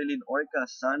ni Marilyn Orca,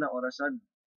 sana orasan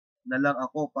na lang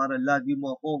ako para lagi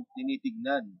mo akong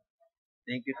tinitignan.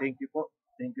 Thank you po.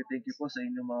 Thank you po sa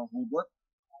inyong mga hugot.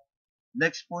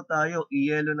 Next po tayo,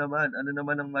 i-yellow naman. Ano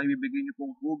naman ang maibibigay niyo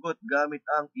pong hugot gamit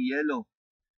ang i-yellow?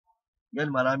 Yan,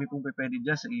 marami pong pwede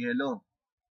dyan sa i-yellow.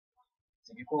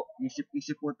 Sige po,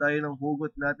 isip-isip po tayo ng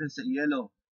hugot natin sa i-yellow.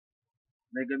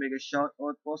 Mega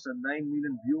shoutout po sa 9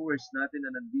 million viewers natin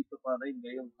na nandito pa rin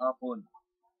ngayong hapon.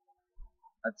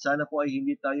 At sana po ay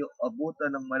hindi tayo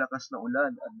abutan ng malakas na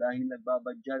ulan at dahil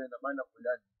nagbabadya na naman ang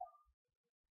ulan.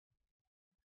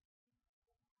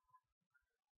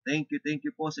 Thank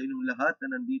you po sa inyong lahat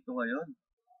na nandito ngayon.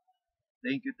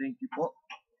 Thank you po.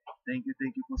 Thank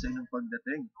you po sa inyong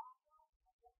pagdating.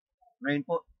 Ngayon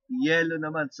po, yellow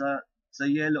naman. Sa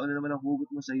yellow, ano naman ang hugot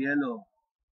mo sa yellow?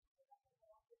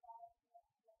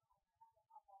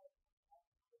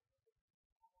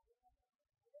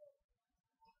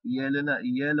 I-yellow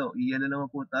naman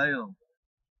po tayo.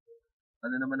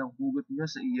 Ano naman ang hugot nyo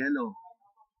sa i-yellow?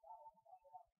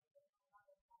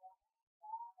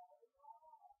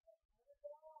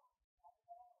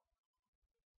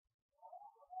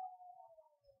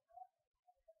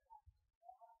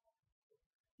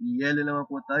 I-yellow naman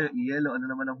po tayo. I-yellow, ano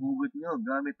naman ang hugot nyo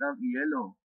gamit ang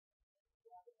i-yellow?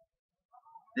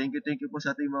 Thank you po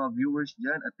sa ating mga viewers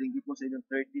dyan at thank you po sa inyong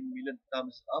 13 million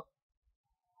thumbs up.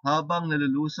 Habang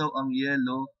nalulusaw ang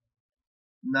yellow,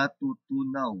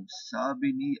 natutunaw,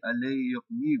 sabi ni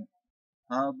Aleyoknib.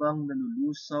 Habang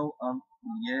nalulusaw ang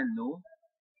yellow,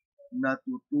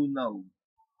 natutunaw.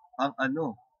 Ang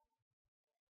ano?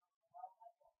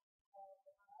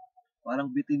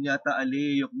 Parang bitin yata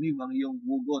Aleyoknib ang iyong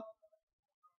hugot.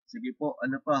 Sige po,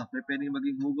 ano pa? Pwedeng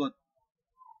maging hugot.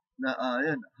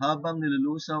 Ayan, habang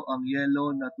nilulusaw ang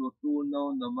yellow,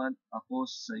 natutunaw naman ako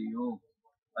sa iyo.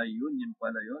 Ayun, yun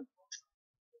pala yun.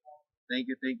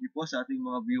 Thank you po sa ating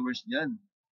mga viewers dyan.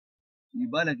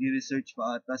 Iba, nag-research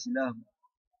pa ata sila.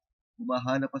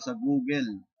 Humahanap pa sa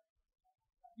Google.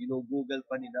 Ginugoogle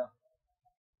pa nila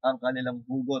ang kanilang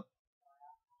hugot.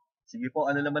 Sige po,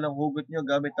 ano naman ang hugot nyo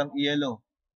gamit ang yellow?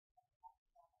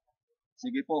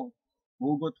 Sige po,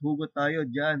 hugot tayo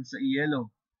dyan sa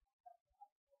yellow.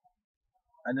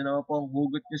 Ano naman po ang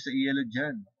hugot nyo sa yellow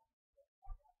dyan?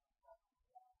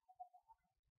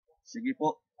 Sige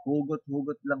po, hugot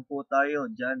lang po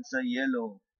tayo dyan sa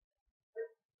yellow.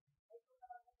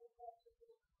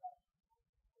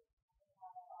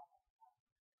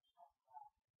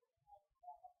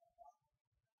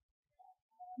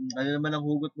 Ano naman ang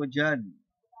hugot mo dyan?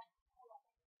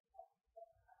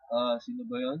 Sino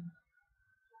ba yon?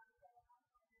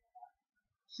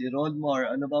 Si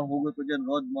Rodmar. Ano ba ang hugot mo dyan,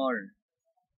 Rodmar?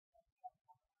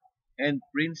 And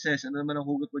Princess. Ano naman ang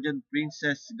hugot mo dyan,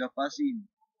 Princess Gapasin?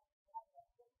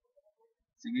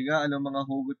 Sige nga, anong mga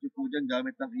hugot nyo po dyan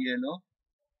gamit ng yelo?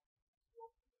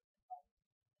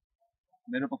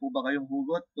 Meron pa po ba kayong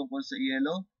hugot tungkol sa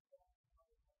yelo?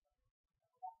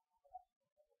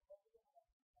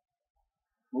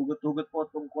 Hugot-hugot po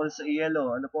tungkol sa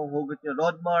yelo. Ano po ang hugot nyo?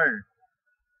 Rodmar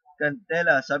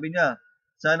Cantela. Sabi niya,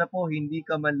 sana po hindi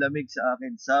ka manlamig sa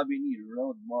akin. Sabi ni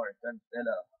Rodmar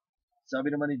Cantela.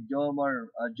 Sabi naman ni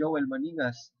Joel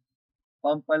Maningas,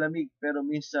 pampalamig pero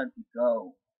minsan ikaw.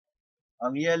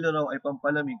 Ang yelo raw ay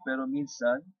pampalamig pero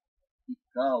minsan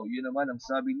ikaw. Yun naman ang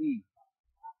sabi ni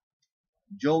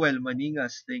Joel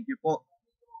Maningas. Thank you po.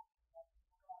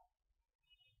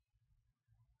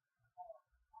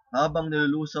 Habang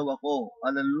nalulusaw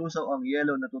ang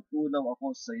yelo, natutunaw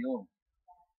ako sa iyo.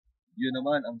 Yun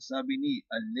naman ang sabi ni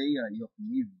Alea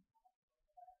Yokniv.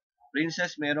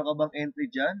 Princess, meron ka bang entry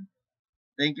dyan?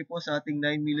 Thank you po sa ating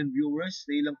 9 million viewers.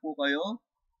 Stay lang po kayo.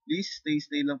 Please,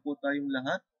 stay lang po tayong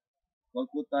lahat.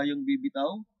 Huwag po tayong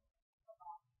bibitaw.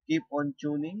 Keep on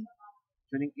tuning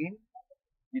in.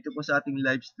 Dito po sa ating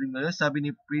live stream ngayon. Sabi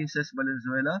ni Princess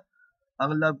Valenzuela,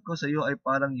 ang love ko sa iyo ay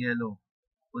parang yelo.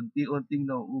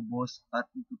 Unti-unting nauubos at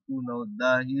natutunaw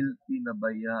dahil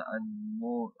pinabayaan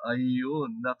mo.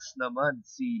 Ayun, next naman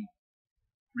si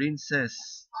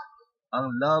Princess.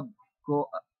 Ang love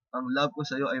ko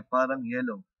sa iyo ay parang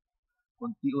yelo.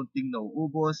 Unti-unting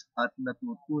nauubos at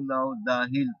natutunaw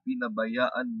dahil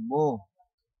pinabayaan mo.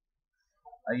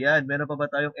 Ayan, meron pa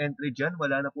ba tayong entry dyan?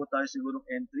 Wala na po tayo sigurong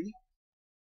entry.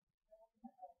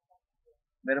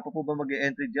 Meron pa po ba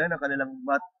mag-e-entry dyan ang kanilang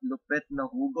lupet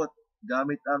na hugot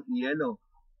gamit ang yelo?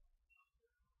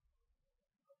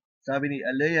 Sabi ni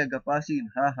Alea Gapasin,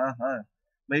 ha ha ha.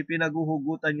 May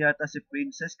pinaguhugutan yata si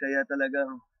Princess kaya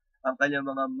talagang ang kanyang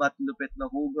mga lupet na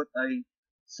hugot ay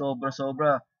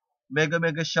sobra-sobra. Mega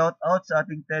shout out sa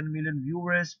ating 10 million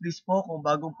viewers. Please po, kung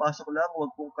bagong pasok lang,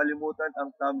 huwag pong kalimutan ang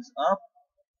thumbs up.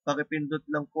 Pakipindot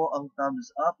lang po ang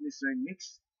thumbs up ni Sir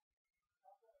Nikz.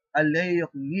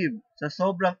 Aleyok Niv, sa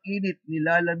sobrang init,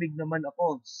 nilalamig naman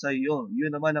ako sa iyo.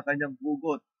 Yun naman ang kanyang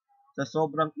hugot. Sa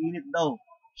sobrang init daw,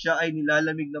 siya ay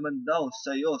nilalamig naman daw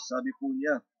sa iyo, sabi po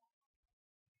niya.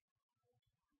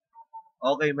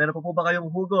 Okay, meron pa po ba kayong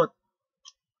hugot?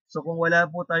 So kung wala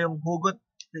po tayong hugot,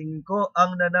 tingin ko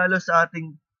ang nanalo sa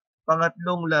ating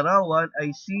pangatlong larawan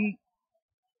ay si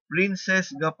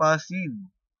Princess Gapasin.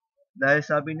 Dahil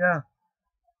sabi niya,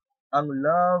 ang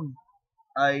love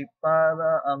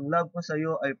ko sa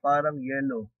iyo ay parang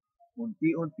yelo.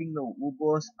 Unti-unting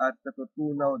nauubos at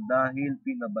natutunaw dahil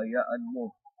pinabayaan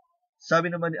mo. Sabi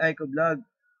naman ni Aiko Vlog,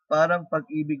 parang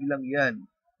pag-ibig lang yan.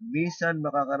 Minsan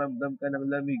makakaramdam ka ng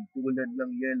lamig tulad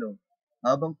ng yelo.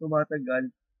 Habang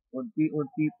tumatagal,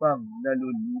 unti-unti pang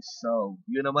nalulusaw.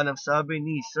 Yun naman ang sabi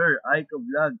ni Sir Aiko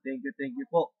Vlog. Thank you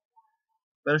po.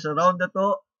 Pero sa round na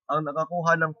to, ang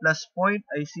nakakuha ng plus point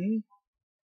ay si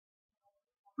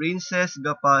Princess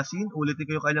Gapasin. Ulitin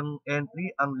ko yung kanyang entry.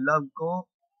 Ang love ko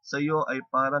sa iyo ay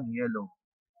parang yelo.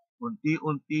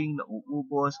 Unti-unting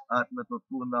nauubos at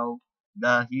natutunaw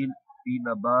dahil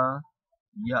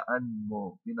pinabayaan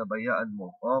mo.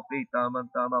 Okay,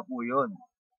 tamang-tama po yun.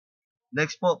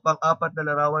 Next po, pang-apat na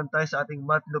larawan tayo sa ating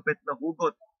matlupet na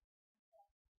hugot.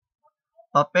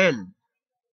 Papel.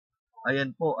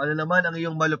 Ayan po, ano naman ang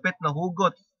iyong malupit na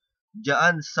hugot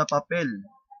diyan sa papel?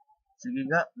 Sige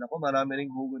nga, naku, marami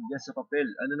ring hugot diyan sa papel.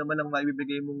 Ano naman ang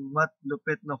maibibigay mong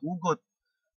matlupit na hugot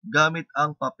gamit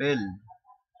ang papel?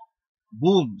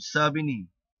 Boom, sabi ni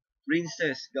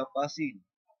Princess Gapasin.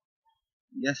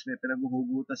 Yes, may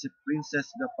pinaghuhugutan si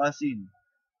Princess Gapasin.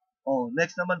 Oh,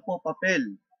 next naman po,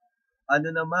 papel. Ano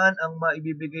naman ang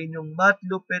maibibigay niyong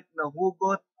matlupit na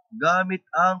hugot gamit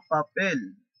ang papel?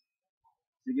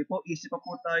 Sige po, isip pa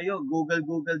po tayo.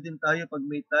 Google din tayo pag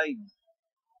may time.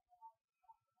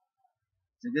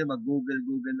 Sige, mag-Google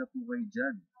na po kayo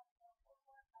dyan.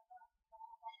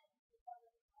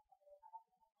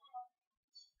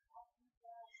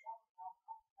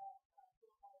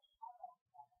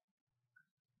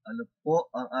 Ano po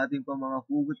ang ating pang mga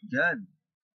hugot dyan?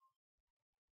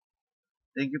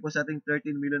 Thank you po sa ating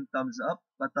 13 million thumbs up.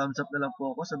 Pa-thumbs up na lang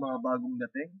po ako sa mga bagong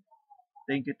dating.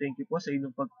 Thank you po sa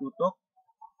inyong pagtutok.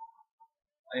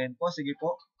 Ayan po, sige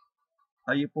po.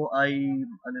 Kayo po ay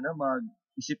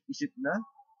mag-isip-isip na.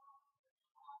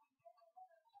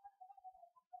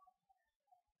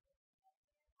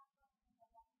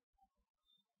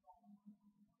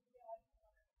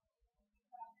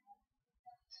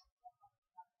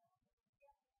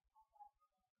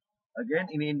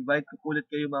 Again, ini-invite ko ulit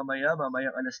kayo mamayang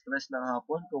alas 3 ng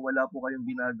hapon. Kung wala po kayong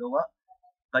ginagawa,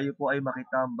 kayo po ay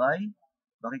makitambay,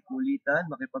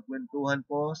 makikulitan, makipagkwentuhan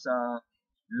po sa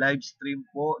live stream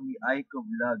po ni Aiko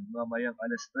Vlog. Mamayang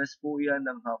alas 3 po yan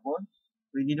ng hapon.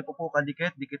 Kung hindi niyo po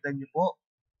kadikit, dikitan niyo po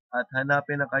at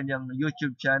hanapin ang kanyang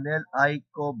YouTube channel,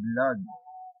 Aiko Vlog.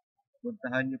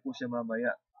 Puntahan niyo po siya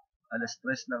mamaya, alas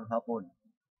 3 ng hapon.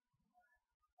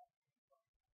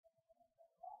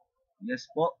 Yes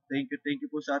po, thank you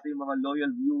po sa ating mga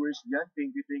loyal viewers dyan.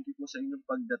 Thank you po sa inyong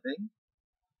pagdating.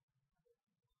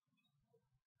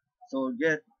 So,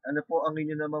 ano po ang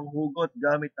inyo namang hugot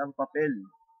gamit ang papel?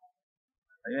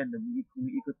 Ayan,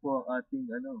 umiikot po ang ating,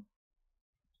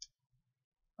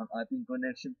 ang ating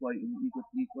connection po ay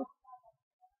umiikot-ikot.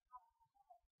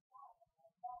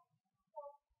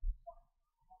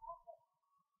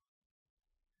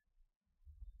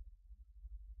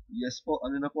 Yes po,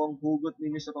 ano na po ang hugot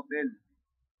ninyo sa papel?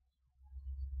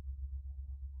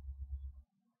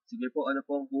 Sige po, ano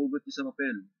po ang hugot niyo sa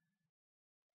papel?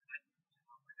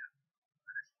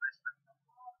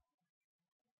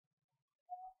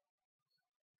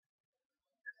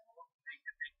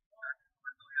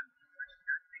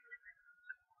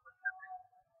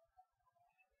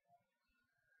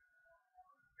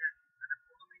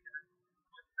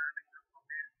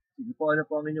 Sige po, ano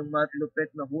po ang inyong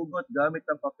matlupet na hugot gamit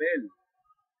ang papel?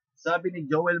 Sabi ni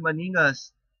Joel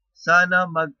Maningas, sana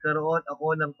magkaroon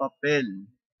ako ng papel.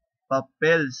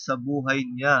 Papel sa buhay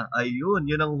niya. Ayun,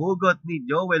 yun ang hugot ni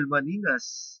Joel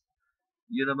Maningas.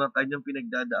 Yun naman kanyang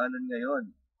pinagdadaanan ngayon.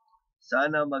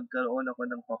 Sana magkaroon ako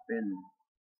ng papel.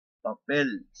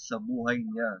 Papel sa buhay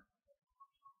niya.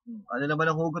 Ano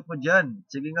naman ang hugot mo dyan?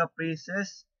 Sige nga,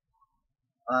 Princess.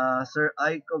 Sir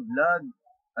Aiko Vlog.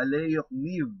 Aleyok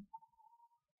Niv.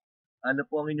 Ano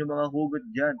po ang inyong mga hugot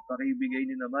dyan? Pakibigay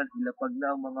niyo naman. Ilapag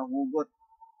na ang mga hugot.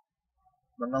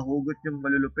 Mga hugot yung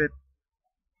malulupit.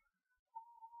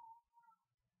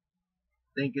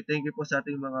 Thank you po sa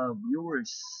ating mga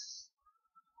viewers.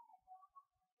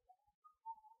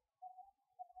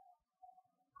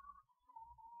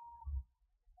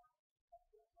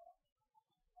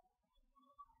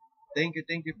 Thank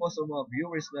you po sa mga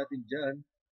viewers natin dyan.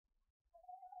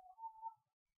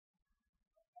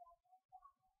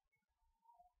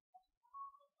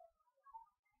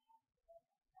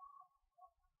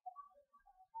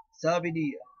 Sabi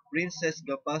ni Princess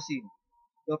Gapasin,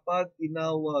 kapag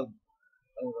tinawag,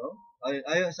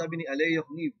 sabi ni Aleyok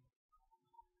Nib,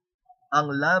 ang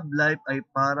love life ay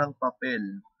parang papel.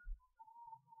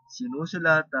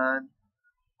 Sinusulatan,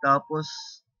 tapos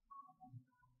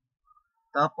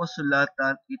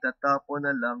sulatan, itatapon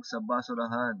na lang sa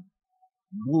basurahan.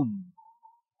 Boom.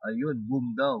 Ayun,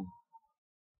 boom daw.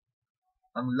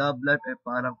 Ang love life ay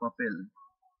parang papel.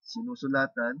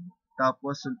 Sinusulatan,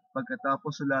 tapos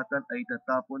pagkatapos sulatan ay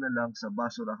itatapon na lang sa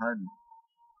basurahan.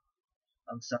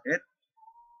 Ang sakit.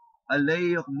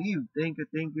 Aleyok Niv, thank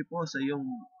you po sa iyong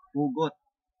hugot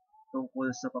tungkol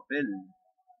sa papel.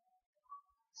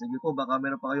 Sige po, baka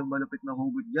meron pa kayong malupit na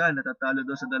hugot dyan, natatalo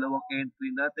doon sa dalawang entry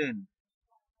natin.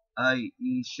 Ay,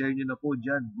 i-share nyo na po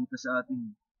dyan dito sa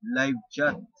ating live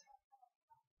chat.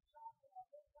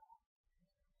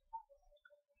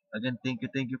 Again, thank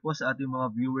you po sa ating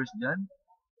mga viewers dyan.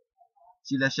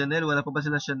 Sila Chanel, wala pa ba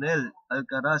sila Chanel?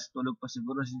 Alcaraz, tulog pa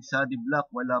siguro. Si Sadie Black,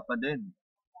 wala pa din.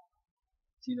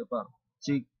 Sino pa?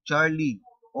 Si Charlie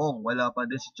Ong, wala pa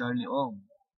din si Charlie Ong.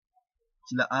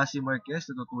 Sila Asi Marquez,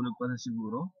 natutulog pa na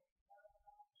siguro.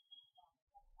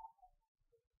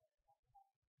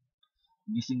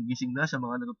 Gising-gising na sa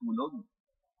mga natutulog.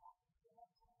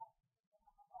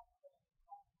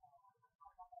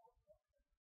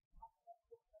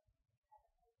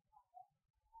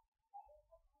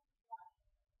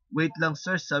 Wait lang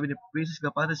sir, sabi ni Princess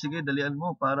Kapata, sige dalian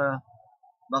mo para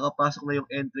makapasok na yung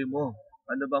entry mo.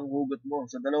 Ano bang hugot mo?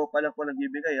 Sa dalawa pa lang po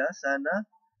nagbibigay ha. Sana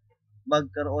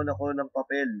magkaroon ako ng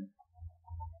papel.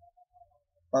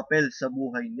 Papel sa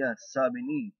buhay niya, sabi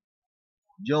ni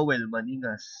Joel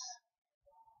Maningas.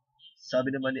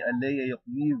 Sabi naman ni Alea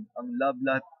Yokniv, ang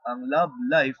love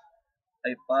life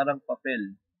ay parang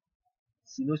papel.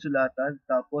 Sinusulatan,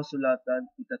 tapos sulatan,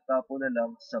 itatapon na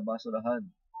lang sa basurahan.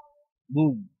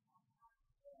 Boom!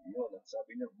 Yun, ang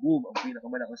sabi niya, boom, ang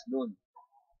pinakamalakas doon.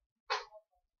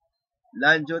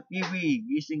 Lanjo TV,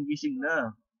 gising-gising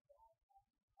na.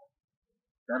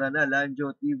 Tara na,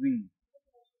 Lanjo TV.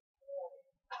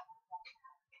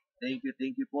 Thank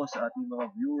you po sa ating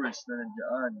mga viewers na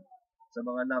nandiyan. Sa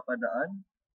mga napadaan,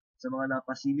 sa mga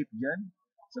napasilip dyan,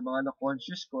 sa mga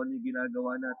na-conscious kung ano yung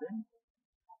ginagawa natin.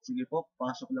 Sige po,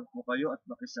 pasok lang po kayo at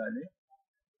makisali.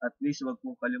 At please, huwag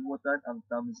pong kalimutan ang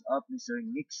thumbs up ni Sir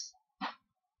Nikz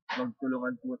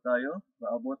Magtulungan po tayo.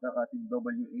 Maabot ang ating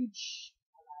WH.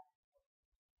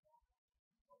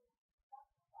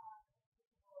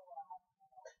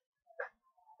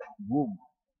 Boom.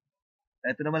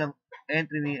 Ito naman ang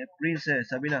entry ni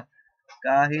Princess. Sabi na,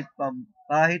 kahit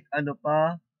ano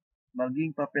pa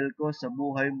maging papel ko sa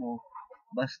buhay mo,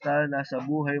 basta nasa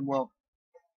buhay mo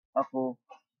ako,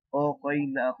 okay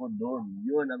na ako doon.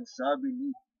 Yun ang sabi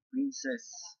ni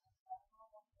Princess.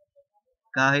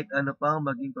 Kahit ano pang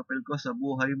maging papel ko sa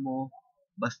buhay mo,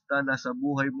 basta nasa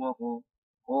buhay mo ako,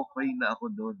 okay na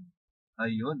ako doon.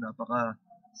 Ayun, napaka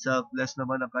selfless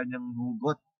naman ang kanyang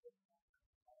hugot.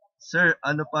 Sir,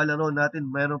 ano pa laro natin?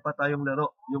 Meron pa tayong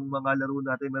laro. Yung mga laro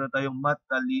natin, meron tayong Math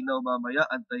Talinaw mamaya.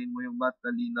 Antayin mo yung Math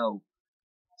Talinaw.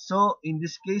 So, in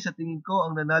this case, sa tingin ko,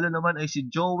 ang nanalo naman ay si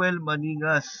Joel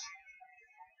Maningas.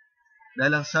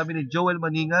 Dahil ang sabi ni Joel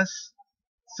Maningas,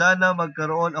 sana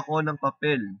magkaroon ako ng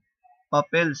papel.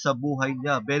 Papel sa buhay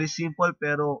niya. Very simple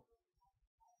pero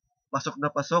pasok na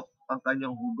pasok ang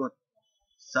kanyang hugot.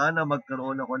 Sana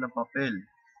magkaroon ako ng papel.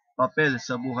 Papel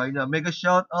sa buhay niya. Mega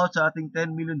shout out sa ating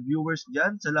 10 million viewers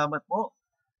dyan. Salamat po.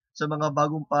 Sa mga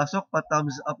bagong pasok,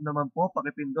 pa-thumbs up naman po.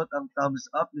 Pakipindot ang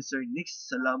thumbs up ni Sir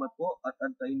Nikz. Salamat po at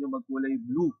antayin nyo magkulay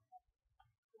blue.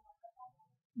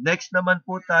 Next naman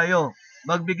po tayo.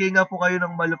 Magbigay nga po kayo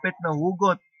ng malupit na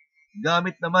hugot.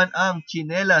 Gamit naman ang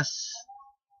chinelas.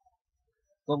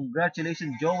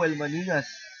 Congratulations, Joel Maningas.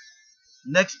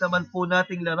 Next naman po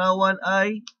nating larawan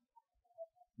ay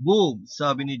boom,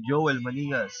 sabi ni Joel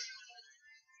Maningas.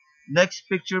 Next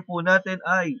picture po natin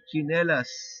ay chinelas.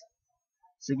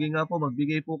 Sige nga po,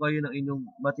 magbigay po kayo ng inyong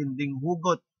matinding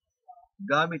hugot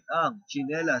gamit ang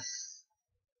chinelas.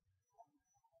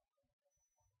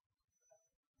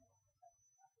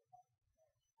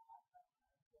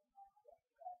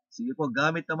 Sige po,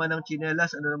 gamit naman ng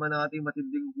chinelas, ano naman ang ating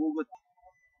matinding hugot?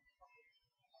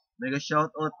 Mega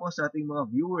shoutout po sa ating mga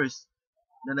viewers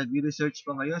na nagre-research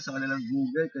pa ngayon sa kanilang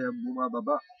Google kaya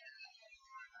bumababa.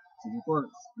 Sige po,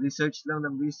 research lang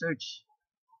ng research.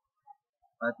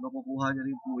 At makukuha niyo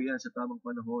rin po yan sa tamang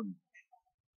panahon.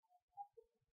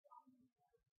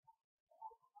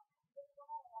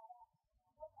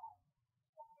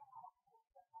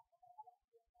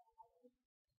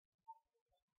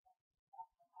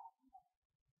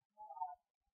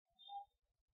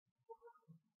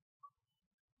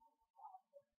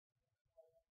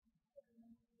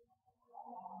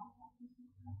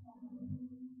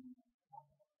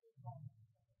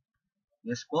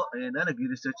 Yes po, ayan na,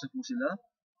 nagre-research na po sila.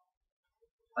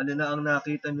 Ano na ang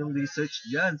nakita niyong research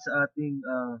dyan sa ating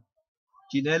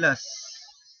chinelas?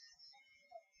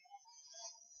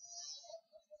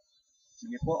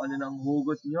 Sige po, ano na ang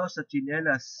hugot nyo sa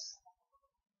chinelas?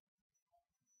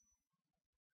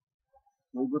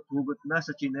 Hugot-hugot na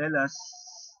sa chinelas.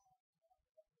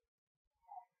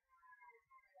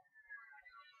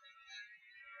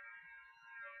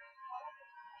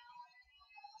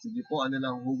 Sige po, ano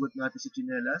na ang hugot natin sa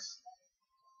chinelas?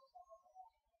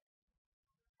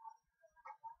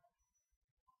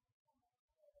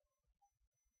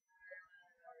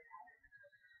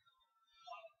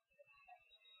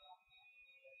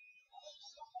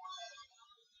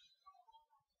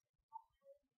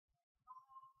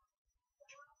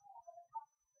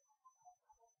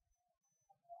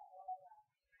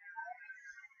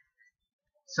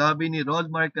 Sabi ni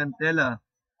Rodmar Cantela,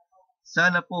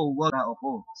 sana po wag tao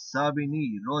ko. Sabi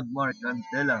ni Rodmar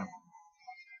Cantela.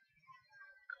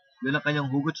 Yun ang kanyang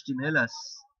hugot sa chinelas.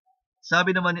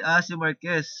 Sabi naman ni Asi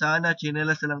Marquez, sana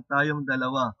chinelas na lang tayong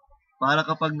dalawa. Para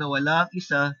kapag nawala ang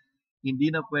isa,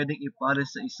 hindi na pwedeng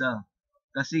ipares sa isa.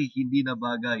 Kasi hindi na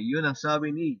bagay. Yun ang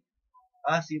sabi ni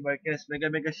Asi Marquez.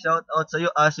 Mega shout out sa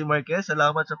iyo, Asi Marquez.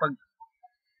 Salamat sa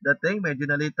pagdating. Medyo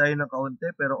na-late tayo ng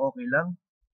kaunti pero okay lang.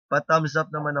 Pa-thumbs up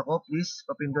naman ako, please.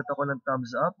 Papindot ako ng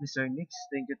thumbs up ni Sir Nikz.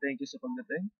 Thank you sa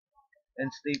pagdating.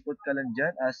 And stay put ka lang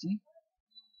dyan, Asi.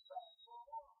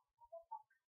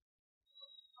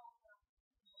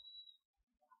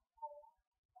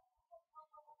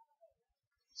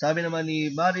 Sabi naman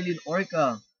ni Marilyn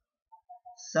Orca,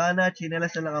 sana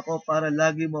chinelas na lang ako para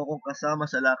lagi mo akong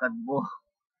kasama sa lakad mo.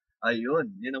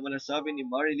 Ayun, yun naman ang sabi ni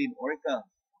Marilyn Orca.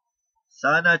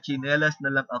 Sana chinelas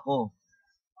na lang ako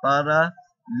para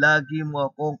lagi mo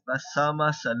akong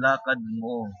kasama sa lakad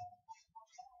mo.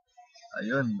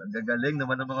 Ayun, nagagaling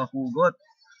naman ang mga hugot.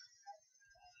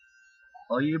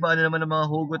 O yung iba, ano naman ang mga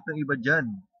hugot ng iba dyan?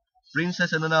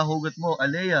 Princess, ano na hugot mo?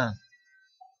 Alea.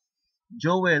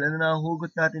 Joel, ano na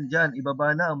hugot natin dyan?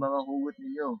 Ibaba na ang mga hugot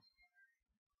ninyo.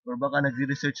 Or baka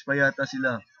nagre-research pa yata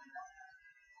sila.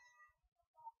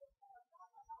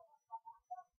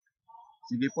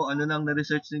 Sige po, ano na ang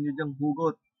na-research ninyo dyang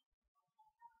hugot?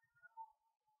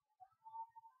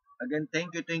 Again, thank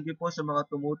you po sa mga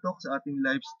tumutok sa ating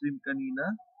live stream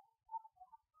kanina.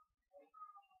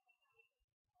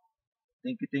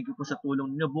 Thank you po sa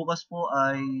tulong niyo. Bukas po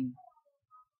ay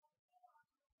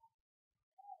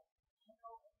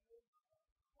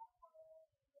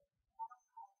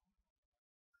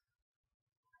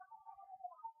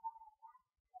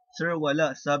Sir,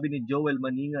 wala, sabi ni Joel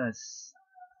Maningas.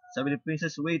 Sabi ni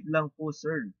Princess, wait lang po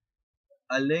sir.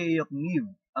 Aleyok Niv,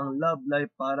 ang love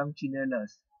life parang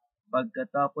tsinelas.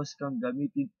 Pagkatapos kang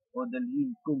gamitin o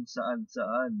dalhin kung saan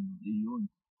saan.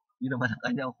 Yun. Yun naman ang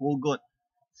kanyang hugot.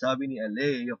 Sabi ni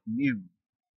Aleyok Niv.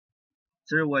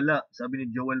 Sir, wala, sabi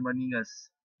ni Joel Maningas.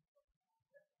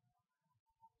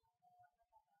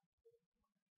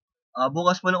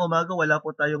 Bukas po ng umaga, wala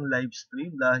po tayong live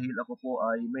stream dahil ako po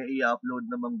ay may i-upload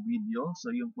namang video.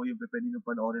 So, yun po yung pwede nyo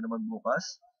panoorin naman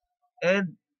bukas.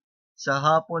 And, sa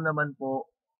hapon naman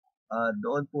po,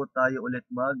 doon po tayo ulit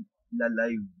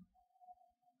mag-live.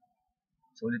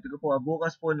 So, ulit ko po,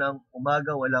 bukas po ng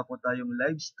umaga, wala po tayong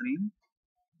live stream.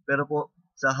 Pero po,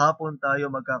 sa hapon tayo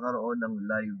magkakaroon ng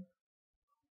live.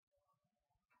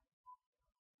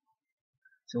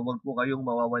 So, wag po kayong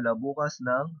mawawala bukas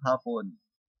ng hapon.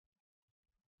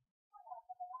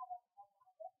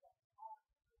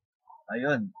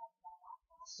 Ayun.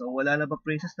 So, wala na ba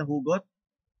Princess na hugot?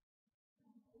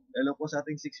 Hello po sa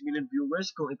ating 6 million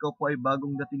viewers. Kung ikaw po ay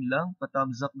bagong dating lang,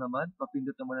 pa-thumbs up naman.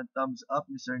 Papindot naman ang thumbs up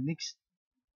ni Sir Nikz.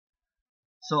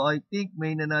 So, I think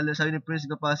may nanalo. Sabi ni Prince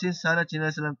Gapasin, sana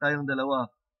chinesa lang tayong dalawa.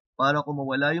 Para kung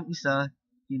mawala yung isa,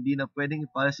 hindi na pwedeng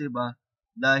ipala sa iba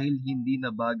dahil hindi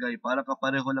na bagay. Para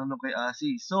kapareho lang nung kay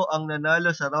Asi. So, ang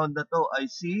nanalo sa round na to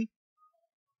ay si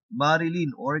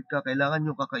Marilyn Orca. Kailangan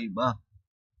yung kakaiba.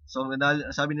 So,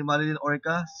 sabi ni Marilyn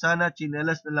Orca, sana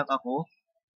chinelas na lang ako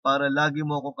para lagi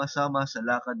mo ako kasama sa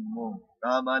lakad mo.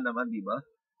 Tama naman, di ba?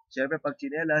 Siyempre, pag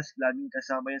chinelas, laging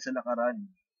kasama yan sa lakaran.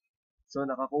 So,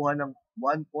 nakakuha ng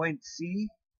 1 point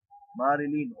si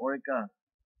Marilyn Orca.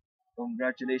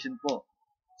 Congratulations po.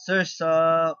 Sir,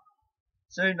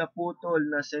 Sir, naputol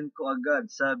na send ko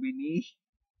agad, sabi ni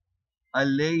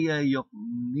Aleya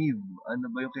Yokniv.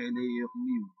 Ano ba yung kay Aleya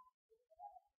Yokniv?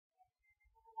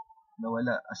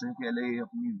 Nawala. Asan yung kay Aleya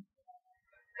Yokniv?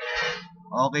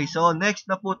 Okay, so next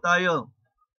na po tayo.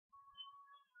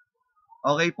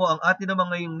 Okay po, ang atin naman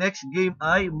ngayong next game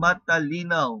ay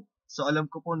Matalinaw. So alam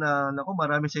ko po na, naku,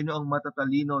 marami sa inyo ang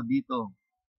matatalino dito.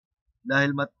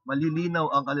 Dahil malilinaw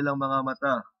ang kanilang mga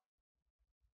mata.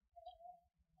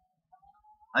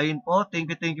 Ayun po,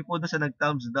 thank you po sa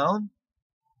nag-thumbs down.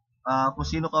 Kung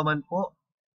sino ka man po,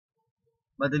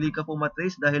 madali ka po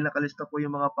matrace dahil nakalista po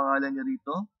yung mga pangalan niya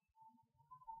rito.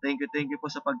 Thank you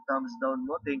po sa pag-thumbs down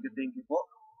mo. Thank you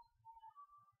po.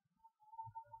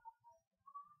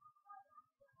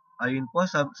 Ayun po,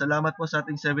 salamat po sa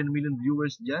ating 7 million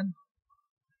viewers dyan.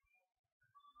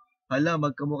 Hala,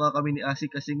 magkamukha kami ni Asi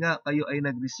kasi nga kayo ay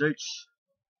nag-research.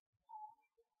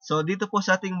 So, dito po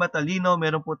sa ating matalino,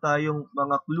 meron po tayong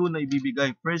mga clue na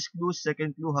ibibigay. First clue,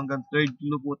 second clue, hanggang third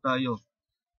clue po tayo.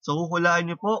 So, huhulaan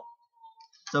nyo po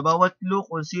sa bawat clue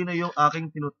kung sino yung aking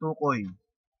tinutukoy.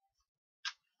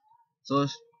 So,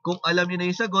 kung alam niyo na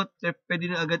yung sagot, pwede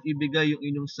na agad ibigay yung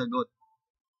inyong sagot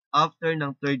after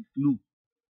ng third clue.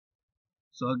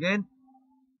 So, again,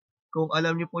 kung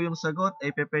alam niyo po yung sagot,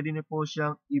 ay pwede niyo po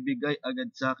siyang ibigay agad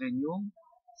sa akin yung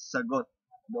sagot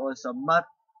doon sa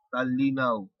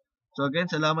Matalinaw. So,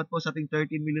 again, salamat po sa ating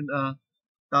 13 million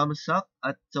thumbs up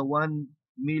at sa 1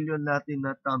 million natin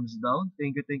na thumbs down.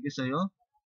 Thank you sa'yo.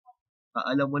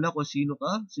 Alam mo na kung sino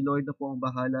ka. Si Lord na po ang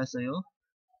bahala sa'yo.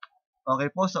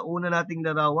 Okay po, sa una nating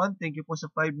larawan, thank you po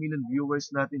sa 5 million viewers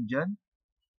natin dyan.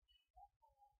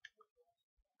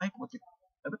 Ay, putik.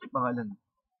 Ano ito yung pangalan?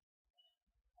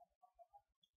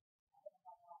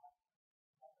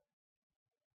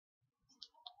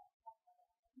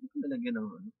 Hindi ko nalagyan ng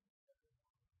ano.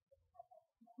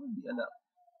 Hindi alam.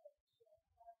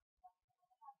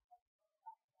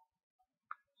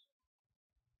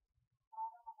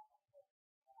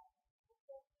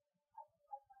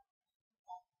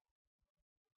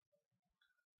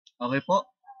 Okay po.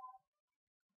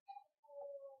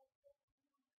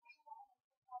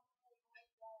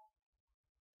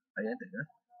 Ayan, teka.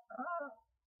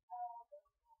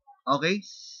 Okay.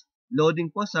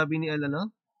 Loading po, sabi ni Alano.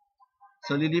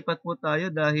 So, lilipat po tayo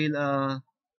dahil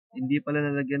hindi pala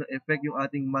nalagyan ng effect yung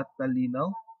ating Matalinaw.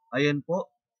 Ayan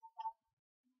po.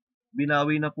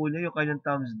 Binawi na po niya yung kanyang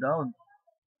thumbs down.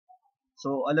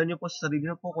 So, alam niyo po sa sarili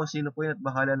niyo po kung sino po yun at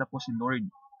bahala na po si Lord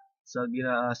sa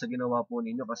ginawa po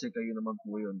ninyo kasi kayo naman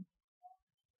po yun.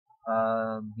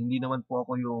 Hindi naman po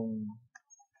ako yung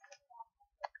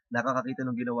nakakakita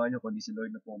ng ginawa niyo kundi si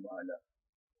Lord na po ang bahala.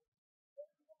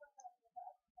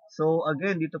 So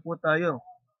again, dito po tayo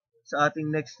sa ating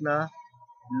next na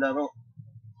laro.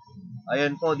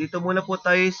 Ayan po, dito muna po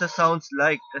tayo sa sounds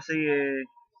like kasi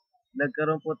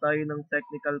nagkaroon po tayo ng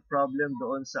technical problem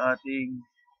doon sa ating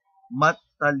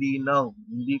MATHanong.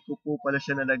 Hindi ko po pala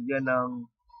siya nalagyan ng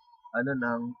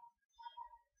ng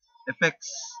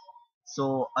effects.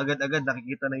 So agad-agad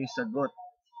nakikita na yung sagot.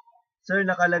 Sir,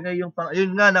 nakalagay yung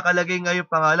nakalagay nga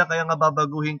yung pangalan kaya nga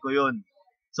babaguhin ko 'yon.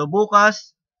 So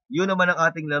bukas, yun naman ang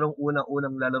ating larong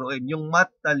unang-unang lalaruin, yung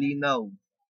MATHanong.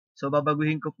 So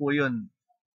babaguhin ko po 'yon.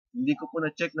 Hindi ko po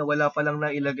na-check na wala pa lang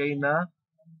nailagay na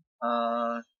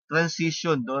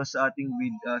transition doon sa ating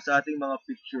mga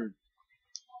picture.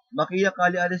 Makia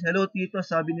Kali Addison. Hello Tito,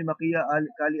 sabi ni Makia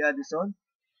Kali Addison.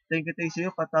 Thank you sa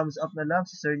iyo. Pa-thumbs up na lang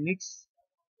si Sir Nikz.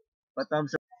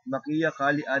 Pa-thumbs up. Makia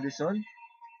Kali Addison.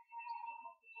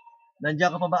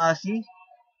 Nandiyan ka pa ba, Asi?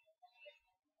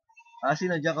 Asi,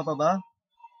 nandiyan ka pa ba?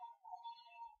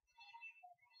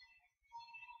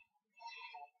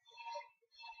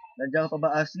 Nandiyan ka pa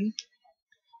ba, Asi?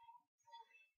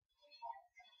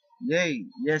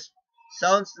 Yay! Yes.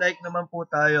 Sounds like naman po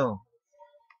tayo.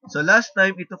 So last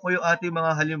time, ito po yung ating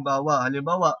mga halimbawa.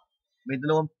 Halimbawa, may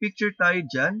dalawang picture tayo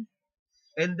dyan.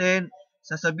 And then,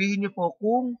 sasabihin niyo po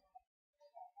kung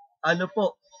ano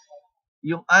po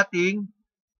yung ating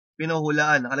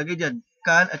pinuhulaan. Nakalagay dyan,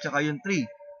 can at saka yung tree.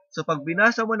 So pag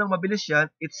binasa mo ng mabilis yan,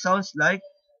 it sounds like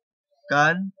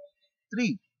can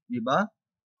tree. Diba?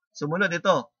 Sumunod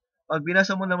ito. Pag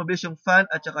binasa mo ng mabilis yung fan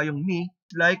at saka yung ni,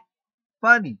 it's like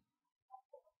funny.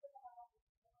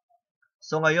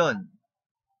 So ngayong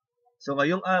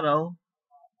araw,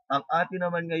 ang atin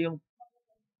naman ngayong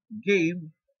game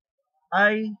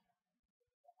ay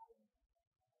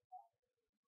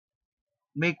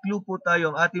may clue po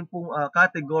tayo. Ang ating pong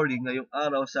category ngayong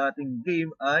araw sa ating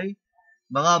game ay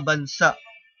mga bansa.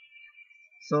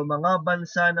 So mga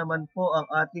bansa naman po ang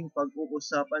ating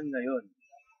pag-uusapan ngayon.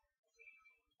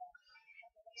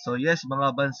 So yes,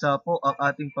 mga bansa po ang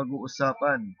ating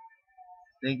pag-uusapan.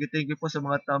 Thank you po sa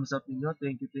mga thumbs up niyo.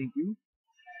 Thank you.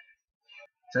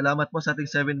 Salamat po sa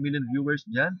ating 7 million viewers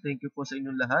dyan. Thank you po sa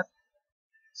inyong lahat.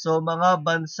 So mga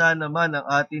bansa naman ang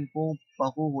ating pong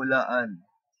pahuhulaan.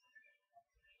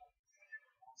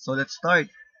 So let's start.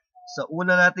 Sa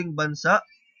una nating bansa,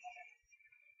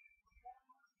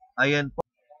 ayan po.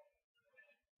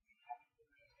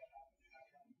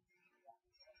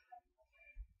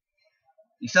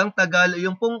 Isang Tagalog,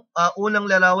 yung pong unang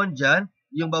larawan dyan,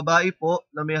 yung babae po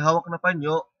na may hawak na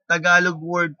panyo, Tagalog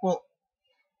word po.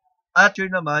 At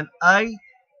yun naman ay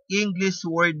English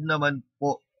word naman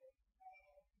po.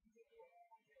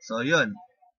 So yun.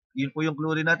 Yun po yung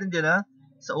clue rin natin dyan ha.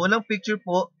 Sa unang picture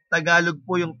po, Tagalog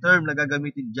po yung term na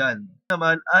gagamitin dyan.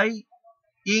 Naman ay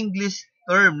English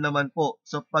term naman po.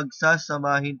 So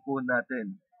pagsasamahin po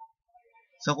natin.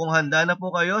 So kung handa na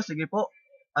po kayo, sige po.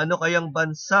 Ano kayang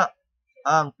bansa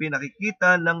ang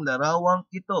pinakikita ng larawang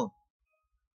ito?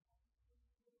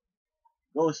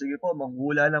 Go, sige po.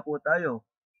 Manghula na po tayo.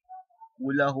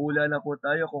 Hula-hula na po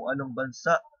tayo kung anong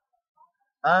bansa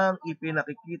ang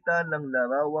ipinakikita ng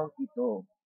larawang ito.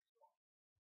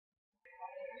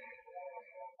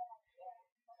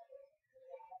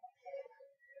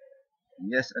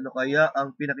 Yes, ano kaya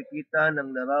ang pinakikita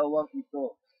ng larawang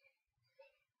ito?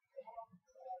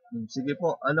 Sige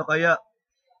po, ano kaya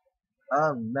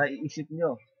ang naiisip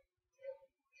nyo?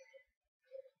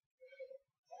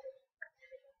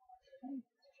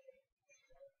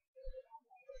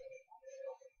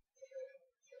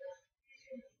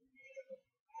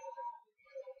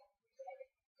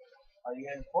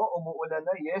 Ayan po, umuulan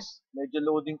na. Yes, medyo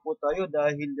loading po tayo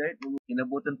dahil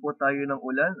inabutan po tayo ng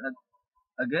ulan. At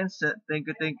again, thank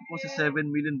you po sa 7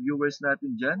 million viewers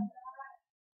natin dyan.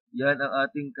 Yan ang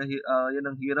ating yan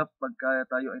ang hirap pagka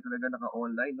tayo ay talaga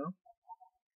naka-online, no?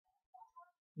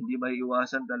 Hindi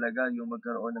maiiwasan talaga yung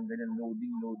magkaroon ng ganyan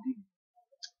loading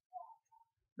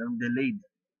ng delayed.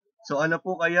 So ano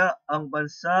po kaya ang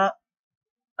bansa?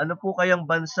 Ano po kayang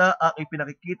bansa ang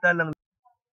ipinakikita ng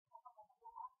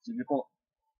Sige po.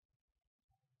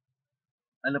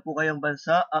 Ano po kayang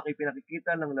bansa ang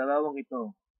ipinakikita ng larawang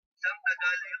ito? Isang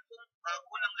Tagalog yung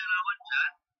unang larawan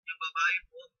dyan, yung babae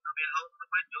po na may hawak na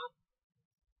panyo.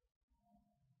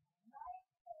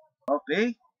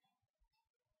 Okay.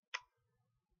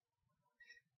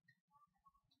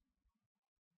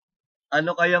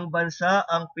 Ano kayang bansa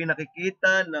ang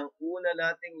pinakikita ng una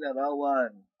nating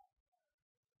larawan?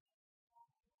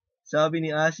 Sabi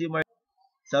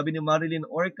ni Marilyn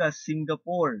Orcas,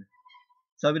 Singapore.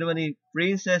 Sabi naman ni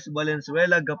Princess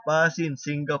Valenzuela Gapasin,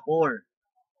 Singapore.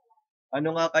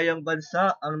 Ano nga kayang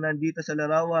bansa ang nandito sa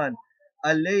larawan?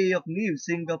 Aleyok Niv,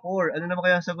 Singapore. Ano naman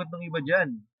kaya ang sagot ng iba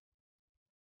dyan?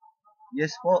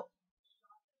 Yes po.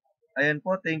 Ayan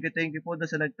po, thank you po doon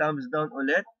sa nag-thumbs down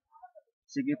ulit.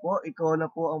 Sige po, ikaw na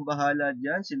po ang bahala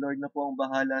dyan. Si Lord na po ang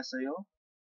bahala sa'yo.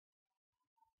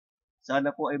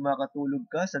 Sana po ay makatulog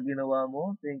ka sa ginawa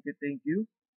mo. Thank you.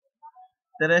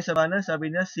 Teresa Bana, sabi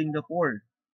niya, Singapore.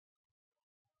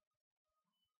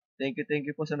 Thank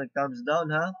you po sa nag-thumbs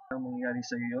down ha. Ang mangyari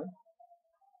sa iyo.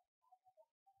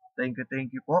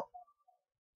 Thank you po.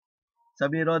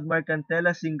 Sabi ni Rodmar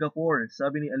Cantela, Singapore.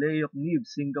 Sabi ni Aleyok Nib,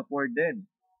 Singapore din.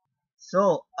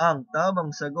 So, ang tamang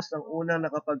sagot ng unang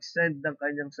nakapag-send ng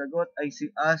kanyang sagot ay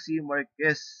si Asi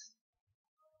Marquez.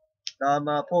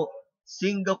 Tama po.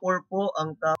 Singapore po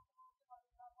ang tama.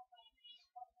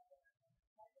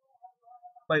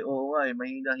 Oo nga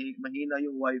mahina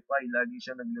yung wifi. Lagi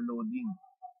siya naglo-loading.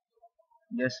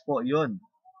 Yes po, yun.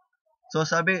 So,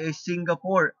 sabi ay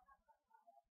Singapore.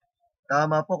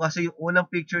 Tama po kasi yung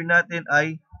unang picture natin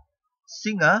ay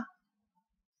singa.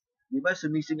 Diba?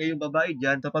 Sumisinga yung babae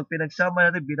dyan. Kapag pinagsama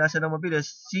natin, binasa ng mabilis,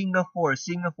 Singapore.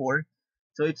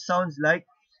 So, it sounds like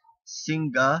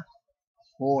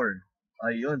Singapore.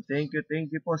 Ayun. Thank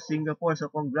you po, Singapore. So,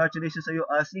 congratulations sa iyo,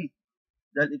 Asi.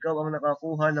 Dahil ikaw ang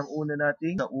nakakuha ng una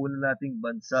nating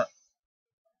bansa.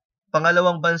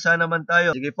 Pangalawang bansa naman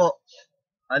tayo. Sige po.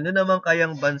 Ano naman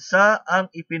kayang bansa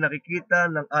ang ipinakikita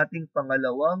ng ating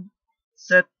pangalawang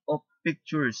set of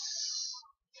pictures?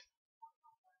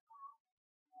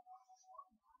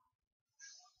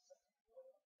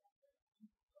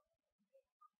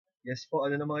 Yes po,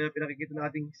 ano naman kayang pinakikita ng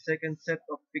ating second set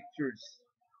of pictures?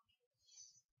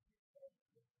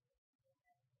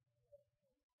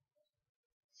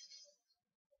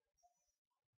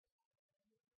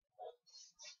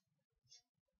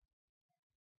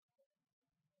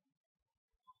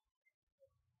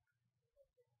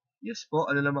 Yes po,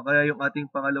 ano naman kaya yung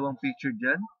ating pangalawang picture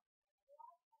dyan?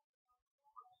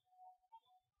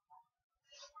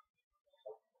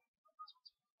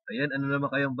 Ayan, ano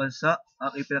naman kayang bansa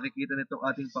ang ipinakikita nitong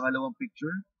ating pangalawang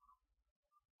picture?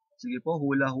 Sige po,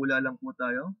 hula-hula lang po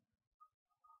tayo.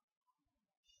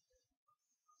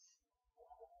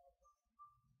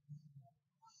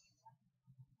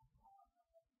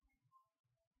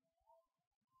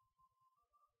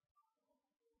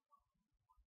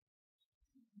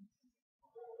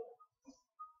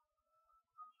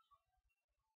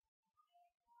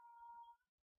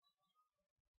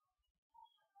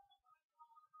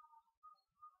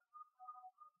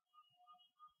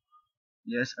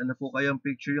 Yes, ano po kayang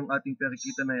picture yung ating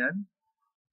pinakikita na yan?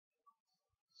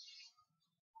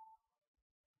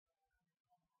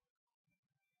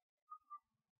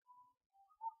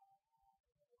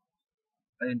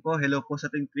 Ayun po, hello po sa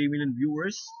ating 3 million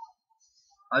viewers.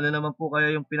 Ano naman po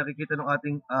kaya yung pinakikita ng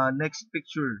ating next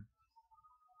picture?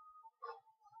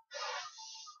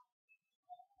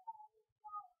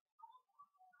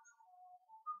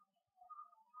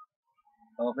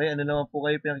 Okay, ano naman po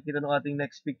kayo pinakikita ng ating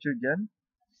next picture dyan?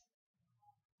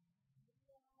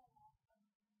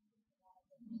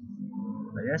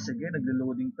 Ayan, sige,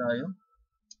 naglo-loading tayo.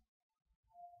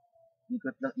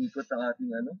 Ikot ng ikot ang ating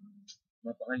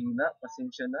napakahina,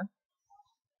 pasensya na.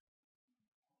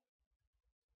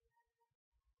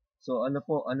 So ano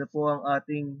po ang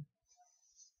ating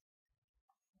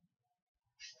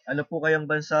ano po kayang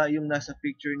bansa yung nasa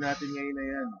picture natin ngayon na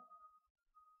yan?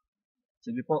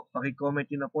 Sige po, paki-comment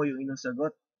niyo na po yung inyong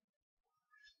sagot.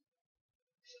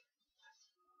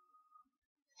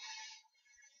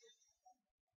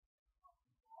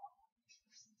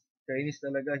 Chinese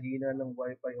talaga, hina ng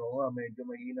wifi. Oo nga, medyo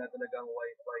mahina talaga ang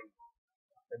wifi.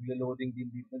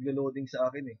 Naglo-loading sa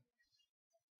akin eh.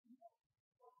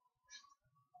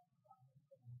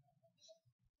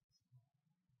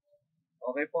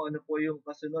 Okay po, ano po yung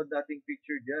kasunod dating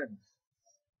picture dyan?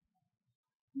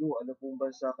 Blue, ano pong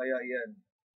bansa kaya yan?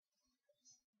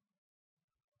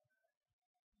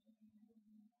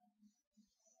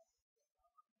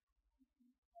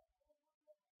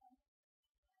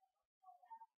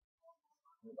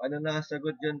 Ano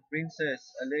nakasagot dyan,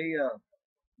 Princess, Alea,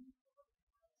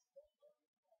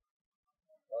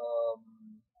 um,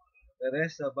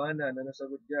 Teresa, Bana, ano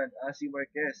nasagot dyan? Asi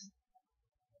Marquez.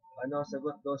 Ano ang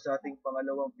sagot do sa ating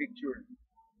pangalawang picture?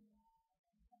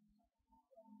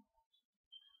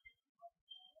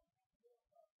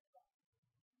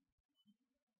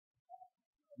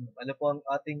 Ano po ang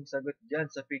ating sagot dyan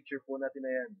sa picture po natin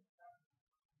na yan?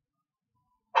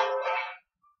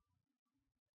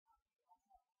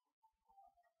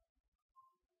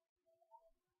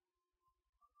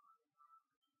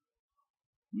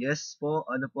 Yes po,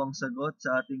 ano po ang sagot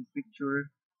sa ating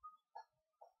picture?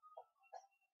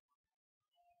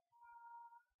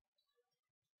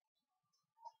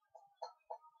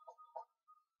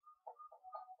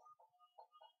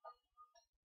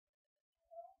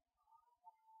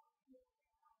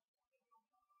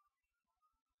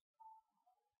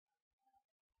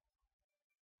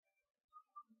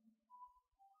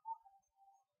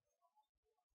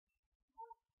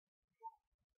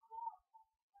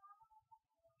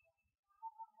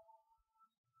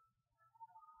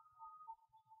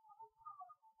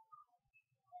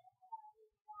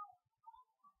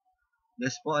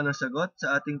 Yes po, anong sagot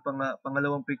sa ating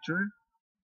pangalawang picture?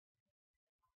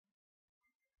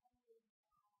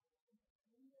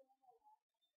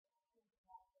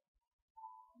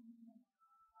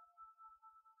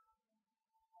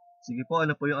 Sige po,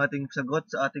 ano po yung ating sagot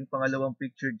sa ating pangalawang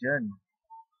picture dyan?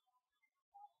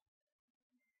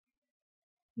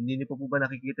 Hindi niyo po ba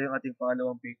nakikita yung ating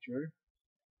pangalawang picture?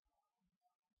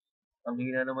 Ang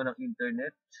hina naman ng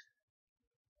internet.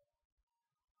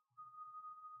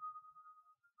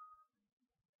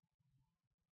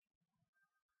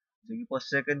 Sige po,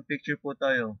 second picture po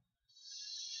tayo.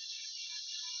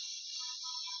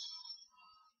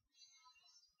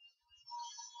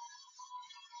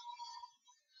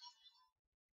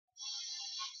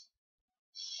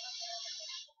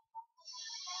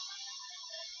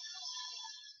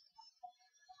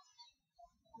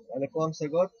 Ano po ang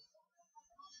sagot?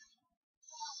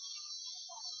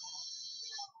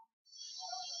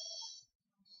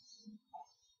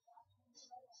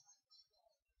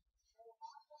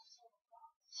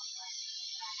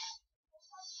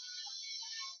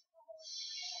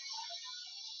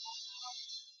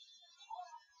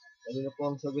 Ano na po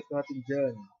ang sagot natin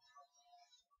dyan?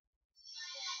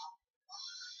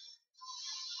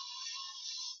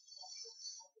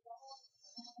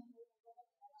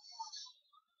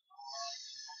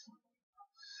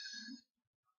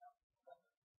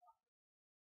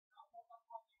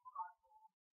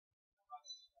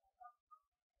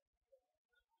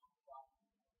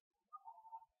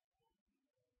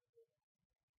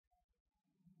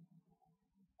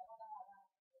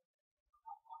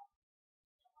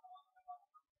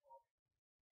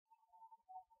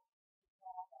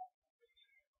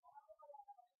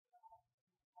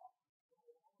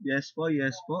 Yes po,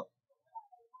 yes po.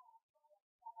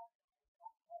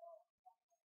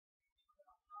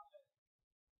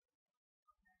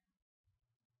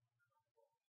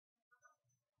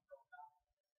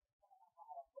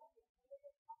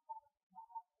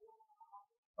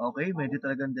 Okay, medyo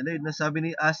talagang delayed. Nasabi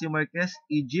ni Asi Marquez,